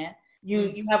well-being at hand.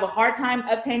 You have a hard time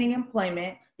obtaining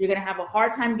employment. You're going to have a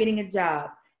hard time getting a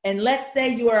job. And let's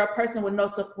say you are a person with no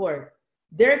support.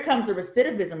 There comes the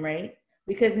recidivism rate,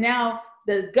 because now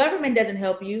the government doesn't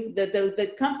help you.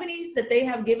 The companies that they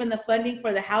have given the funding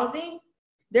for the housing,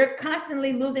 they're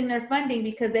constantly losing their funding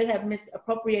because they have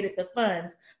misappropriated the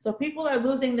funds. So people are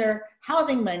losing their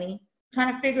housing money,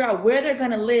 trying to figure out where they're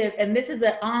going to live. And this is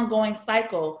an ongoing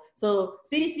cycle. So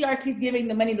CDCR keeps giving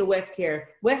the money to WestCare.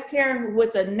 WestCare, who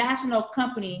was a national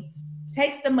company,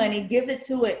 takes the money, gives it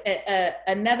to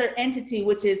another entity,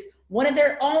 which is one of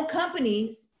their own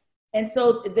companies. And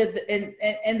so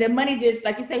the money just,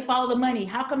 like you say, follow the money.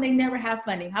 How come they never have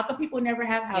funding? How come people never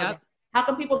have housing? Yep. How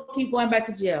come people keep going back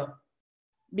to jail?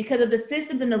 Because of the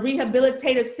systems and the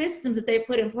rehabilitative systems that they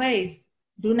put in place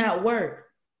do not work.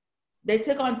 They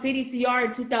took on CDCR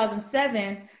in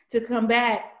 2007 to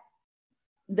combat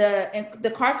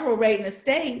the carceral rate in the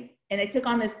state, and they took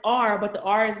on this R, but the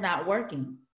R is not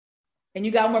working. And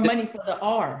you got more money for the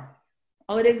R.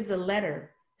 All it is a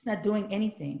letter. It's not doing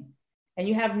anything. And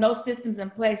you have no systems in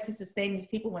place to sustain these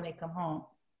people when they come home.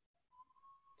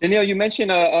 Danielle, you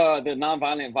mentioned the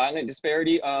nonviolent violent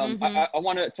disparity. I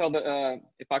want to tell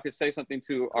if I could say something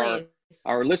to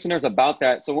our listeners about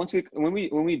that. So when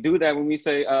we do that, when we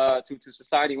say to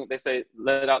society, when they say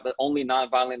let out the only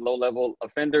nonviolent low level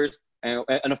offenders, and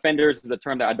offenders is a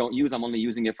term that I don't use. I'm only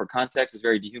using it for context. It's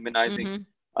very dehumanizing.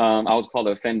 I was called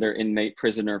an offender, inmate,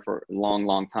 prisoner for a long,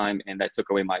 long time, and that took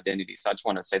away my identity. So I just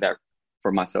want to say that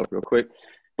for myself real quick.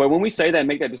 But when we say that,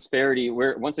 make that disparity,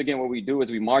 once again, what we do is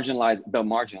we marginalize the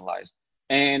marginalized.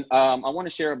 And I want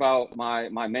to share about my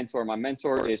mentor. My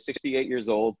mentor is 68 years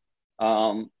old.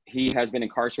 He has been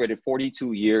incarcerated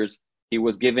 42 years. He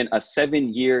was given a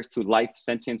 7-year to life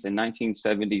sentence in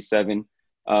 1977,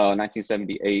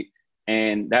 1978.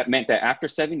 And that meant that after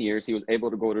 7 years, he was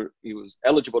eligible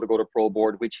to go to parole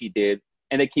board, which he did.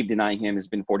 And they keep denying him. It's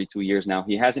been 42 years now.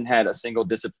 He hasn't had a single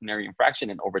disciplinary infraction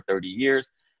in over 30 years.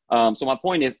 So my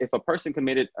point is, if a person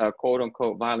committed a quote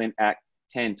unquote violent act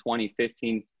 10, 20,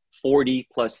 15, 40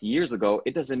 plus years ago,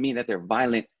 it doesn't mean that they're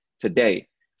violent today.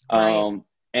 Right.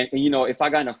 And you know, if I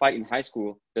got in a fight in high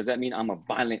school, does that mean I'm a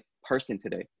violent person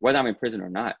today, whether I'm in prison or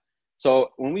not?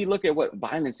 So when we look at what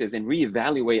violence is and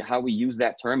reevaluate how we use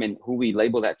that term and who we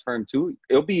label that term to,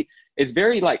 it's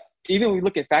very like, even when we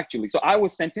look at factually. So I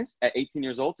was sentenced at 18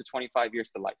 years old to 25 years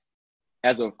to life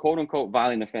as a quote unquote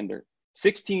violent offender.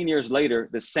 16 years later,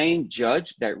 the same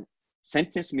judge that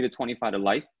sentenced me to 25 to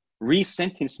life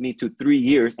resentenced me to 3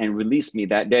 years and released me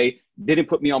that day, didn't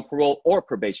put me on parole or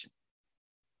probation.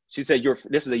 She said,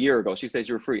 this is a year ago. She says,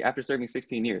 you're free after serving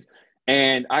 16 years.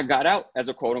 And I got out as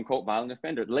a quote unquote violent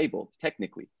offender, labeled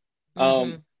technically.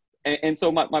 And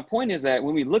so my point is that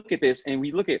when we look at this and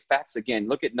we look at facts again,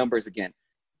 look at numbers again,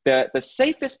 the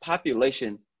safest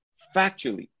population,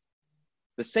 factually,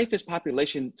 the safest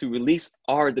population to release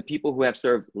are the people who have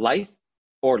served life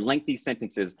or lengthy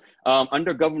sentences.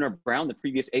 Under Governor Brown, the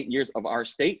previous 8 years of our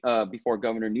state, before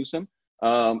Governor Newsom,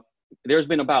 there's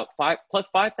been about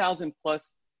 5,000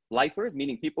 plus lifers,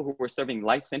 meaning people who were serving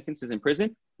life sentences in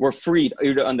prison, were freed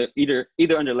either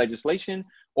under legislation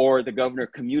or the governor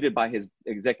commuted by his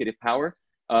executive power,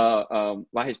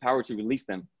 by his power to release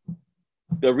them.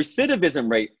 The recidivism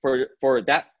rate for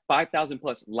that 5,000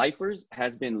 plus lifers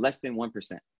has been less than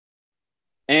 1%.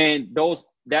 And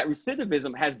that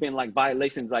recidivism has been like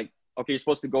violations like, okay, you're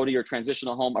supposed to go to your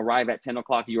transitional home, arrive at 10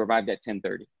 o'clock, you arrived at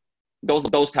 10:30.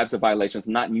 those types of violations,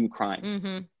 not new crimes.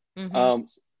 Mm-hmm. Mm-hmm.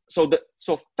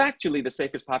 So factually, the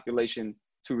safest population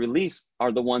to release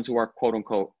are the ones who are quote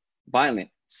unquote violent.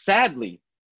 Sadly,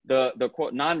 the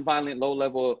quote non-violent low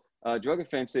level drug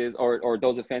offenses or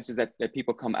those offenses that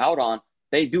people come out on,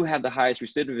 they do have the highest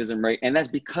recidivism rate. And that's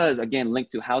because, again,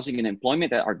 linked to housing and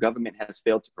employment that our government has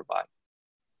failed to provide.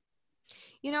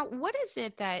 You know, what is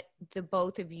it that the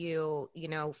both of you, you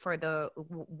know, for the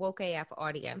Woke AF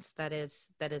audience that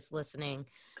is listening,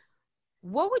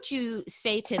 what would you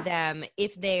say to them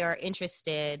if they are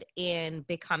interested in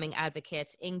becoming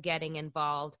advocates, in getting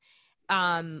involved?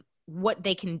 What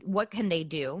can they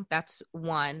do? That's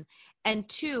one. And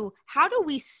two, how do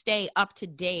we stay up to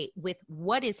date with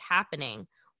what is happening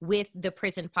with the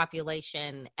prison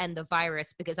population and the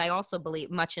virus? Because I also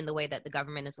believe, much in the way that the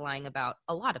government is lying about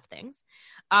a lot of things,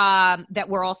 that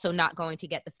we're also not going to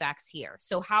get the facts here.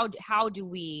 So how do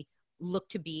we look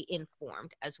to be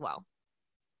informed as well?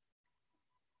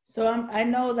 So I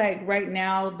know, like right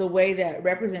now, the way that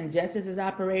Represent Justice is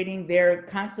operating, they're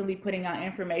constantly putting out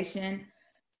information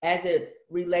as it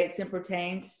relates and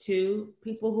pertains to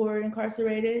people who are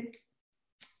incarcerated.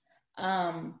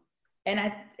 And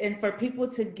for people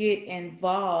to get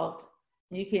involved,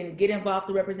 you can get involved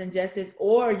to Represent Justice,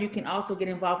 or you can also get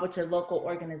involved with your local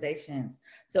organizations.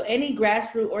 So any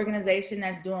grassroots organization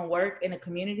that's doing work in a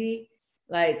community,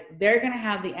 like they're gonna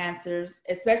have the answers,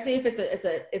 especially if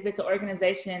it's an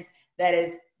organization that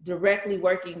is directly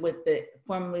working with the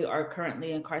formerly or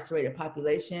currently incarcerated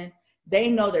population. They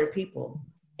know their people.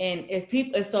 And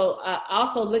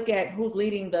also look at who's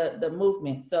leading the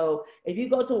movement. So if you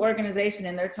go to an organization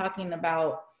and they're talking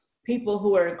about people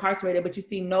who are incarcerated, but you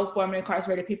see no formerly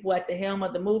incarcerated people at the helm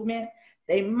of the movement,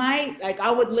 they might,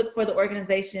 I would look for the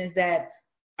organizations that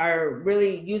are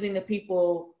really using the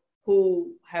people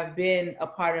who have been a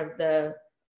part of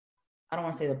I don't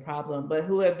want to say the problem, but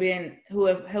who have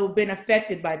been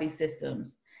affected by these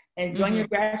systems, and join your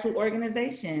grassroots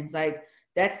organizations.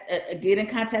 That's get in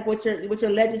contact with your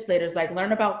legislators,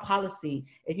 learn about policy.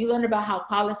 If you learn about how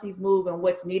policies move and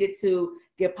what's needed to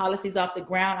get policies off the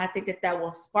ground, I think that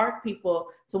will spark people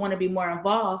to want to be more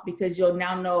involved, because you'll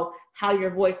now know how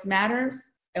your voice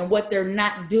matters and what they're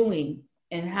not doing,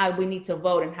 and how we need to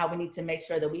vote, and how we need to make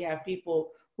sure that we have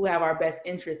people who have our best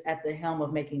interests at the helm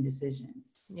of making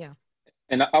decisions. Yeah.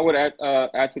 And I would add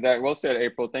to that. Well said,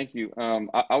 April. Thank you.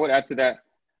 I would add to that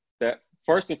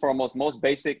first and foremost, most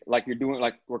basic, like you're doing,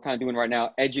 like we're kind of doing right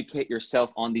now, educate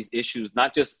yourself on these issues,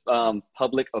 not just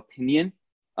public opinion,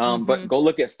 but go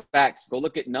look at facts, go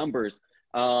look at numbers.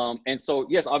 And so,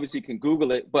 yes, obviously you can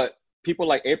Google it, but people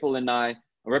like April and I,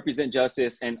 Represent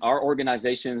Justice, and our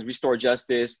organizations, Restore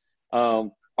Justice,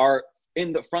 are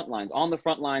in the front lines, on the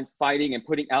front lines, fighting and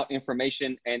putting out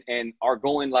information, and are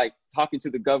going, talking to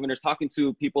the governors, talking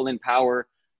to people in power.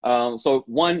 So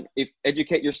one, if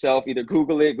educate yourself, either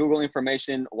Google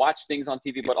information, watch things on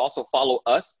TV, but also follow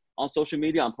us on social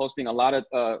media. I'm posting a lot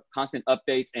of constant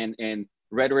updates and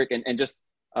rhetoric and just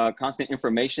constant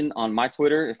information on my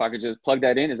Twitter. If I could just plug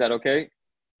that in, is that okay?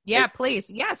 Yeah, please.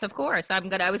 Yes, of course. I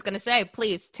was going to say,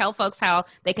 please tell folks how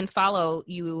they can follow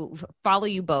you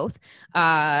both,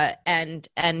 and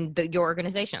your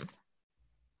organizations.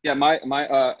 Yeah, my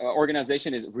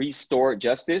organization is Restore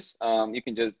Justice.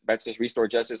 That's just Restore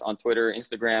Justice on Twitter,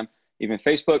 Instagram, even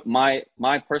Facebook.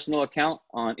 My personal account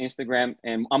on Instagram,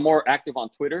 and I'm more active on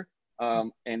Twitter,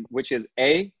 and which is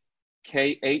AKHAN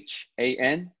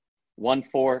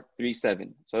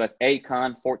 1437. So that's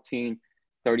AKHAN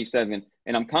 1437.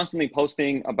 And I'm constantly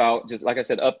posting about, just like I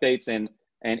said, updates and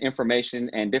information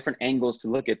and different angles to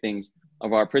look at things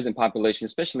of our prison population,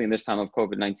 especially in this time of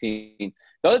COVID-19.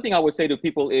 The other thing I would say to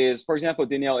people is, for example,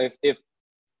 Danielle, if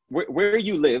where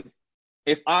you live,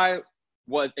 if I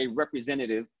was a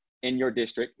representative in your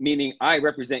district, meaning I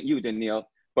represent you, Danielle,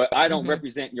 but I don't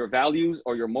represent your values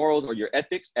or your morals or your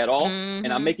ethics at all,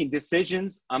 and I'm making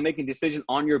decisions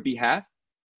on your behalf,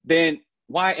 then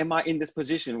why am I in this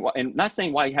position? And not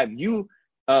saying why have you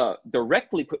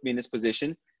directly put me in this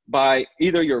position by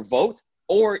either your vote,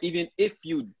 or even if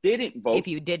you didn't vote,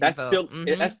 that's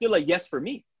still a yes for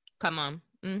me. Come on.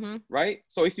 Right?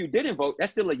 So if you didn't vote,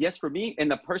 that's still a yes for me and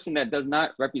the person that does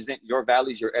not represent your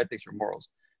values, your ethics, your morals.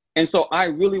 And so I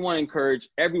really want to encourage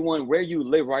everyone, where you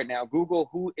live right now, Google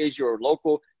who is your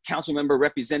local council member,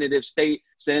 representative, state,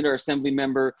 senator, assembly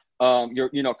member,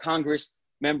 your Congress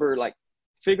member,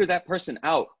 figure that person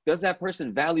out. Does that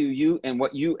person value you and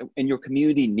what you and your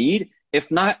community need?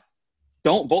 If not,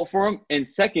 don't vote for them. And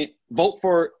second, vote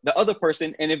for the other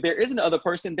person. And if there isn't another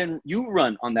person, then you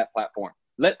run on that platform.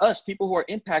 Let us, people who are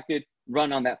impacted,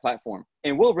 run on that platform,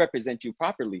 and we'll represent you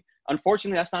properly.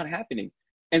 Unfortunately, that's not happening.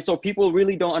 And so people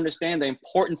really don't understand the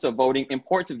importance of voting,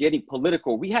 importance of getting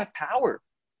political. We have power,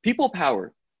 people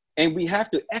power, and we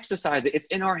have to exercise it. It's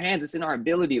in our hands. It's in our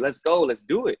ability. Let's go. Let's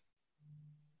do it.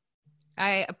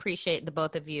 I appreciate the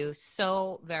both of you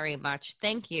so very much.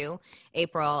 Thank you,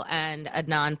 April and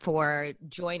Adnan, for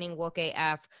joining Woke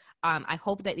AF. I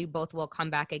hope that you both will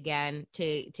come back again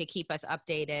to keep us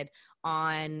updated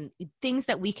on things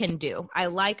that we can do. I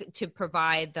like to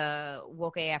provide the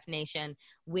Woke AF Nation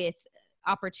with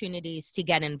opportunities to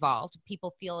get involved.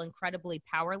 People feel incredibly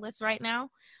powerless right now.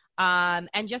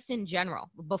 And just in general,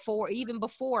 even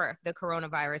before the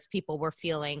coronavirus, people were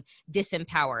feeling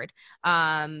disempowered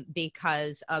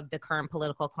because of the current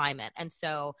political climate. And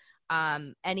so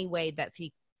any way that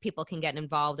people can get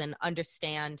involved and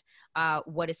understand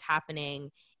what is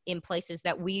happening in places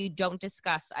that we don't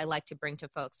discuss, I like to bring to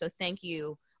folks. So thank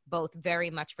you both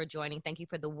very much for joining. Thank you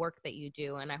for the work that you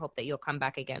do. And I hope that you'll come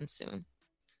back again soon.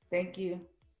 Thank you.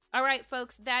 All right,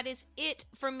 folks, that is it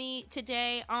for me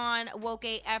today on Woke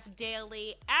AF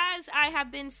Daily. As I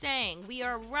have been saying, we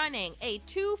are running a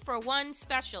 2-for-1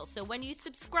 special. So when you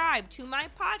subscribe to my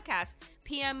podcast,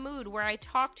 PM Mood, where I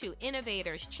talk to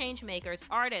innovators, change makers,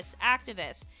 artists,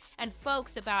 activists, and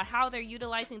folks about how they're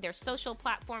utilizing their social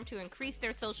platform to increase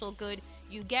their social good,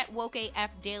 you get Woke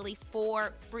AF Daily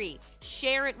for free.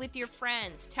 Share it with your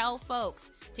friends. Tell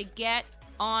folks to get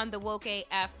on the Woke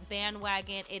AF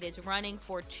bandwagon. It is running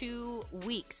for 2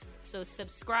 weeks. So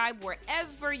subscribe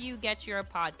wherever you get your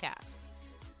podcasts.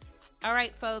 All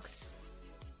right, folks.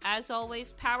 As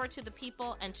always, power to the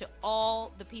people, and to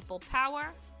all the people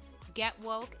power. Get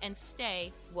woke and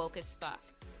stay woke as fuck.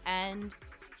 And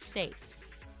safe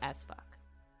as fuck.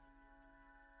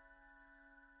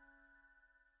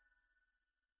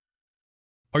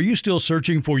 Are you still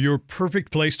searching for your perfect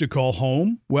place to call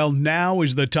home? Well, now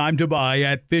is the time to buy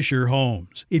at Fisher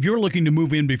Homes. If you're looking to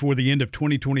move in before the end of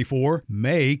 2024,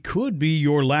 May could be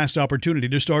your last opportunity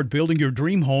to start building your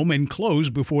dream home and close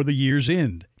before the year's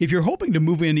end. If you're hoping to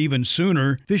move in even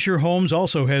sooner, Fisher Homes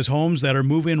also has homes that are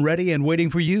move-in ready and waiting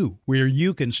for you, where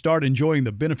you can start enjoying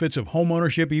the benefits of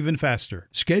homeownership even faster.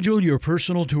 Schedule your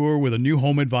personal tour with a new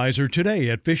home advisor today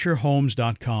at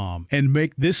FisherHomes.com and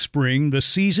make this spring the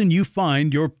season you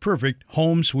find your perfect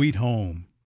home sweet home.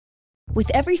 With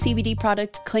every CBD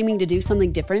product claiming to do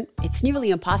something different, it's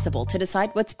nearly impossible to decide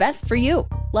what's best for you.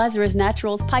 Lazarus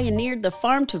Naturals pioneered the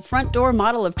farm-to-front-door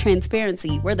model of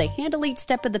transparency, where they handle each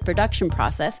step of the production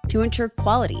process to ensure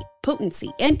quality,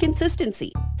 potency, and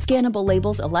consistency. Scannable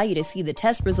labels allow you to see the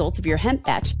test results of your hemp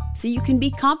batch, so you can be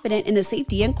confident in the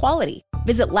safety and quality.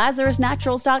 Visit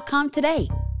LazarusNaturals.com today.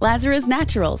 Lazarus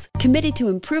Naturals, committed to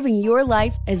improving your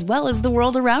life as well as the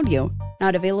world around you.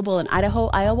 Not available in Idaho,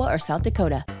 Iowa, or South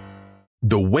Dakota.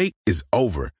 The wait is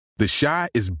over. The Chi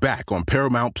is back on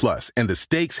Paramount Plus, and the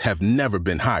stakes have never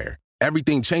been higher.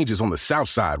 Everything changes on the South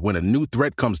Side when a new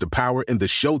threat comes to power in the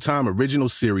Showtime original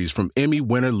series from Emmy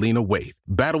winner Lena Waithe.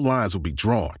 Battle lines will be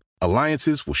drawn,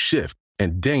 alliances will shift,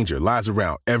 and danger lies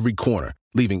around every corner,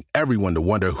 leaving everyone to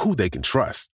wonder who they can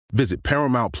trust. Visit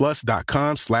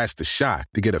ParamountPlus.com/The Chi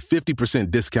to get a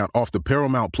 50% discount off the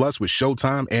Paramount Plus with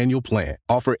Showtime annual plan.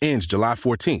 Offer ends July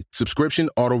 14th. Subscription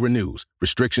auto-renews.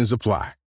 Restrictions apply.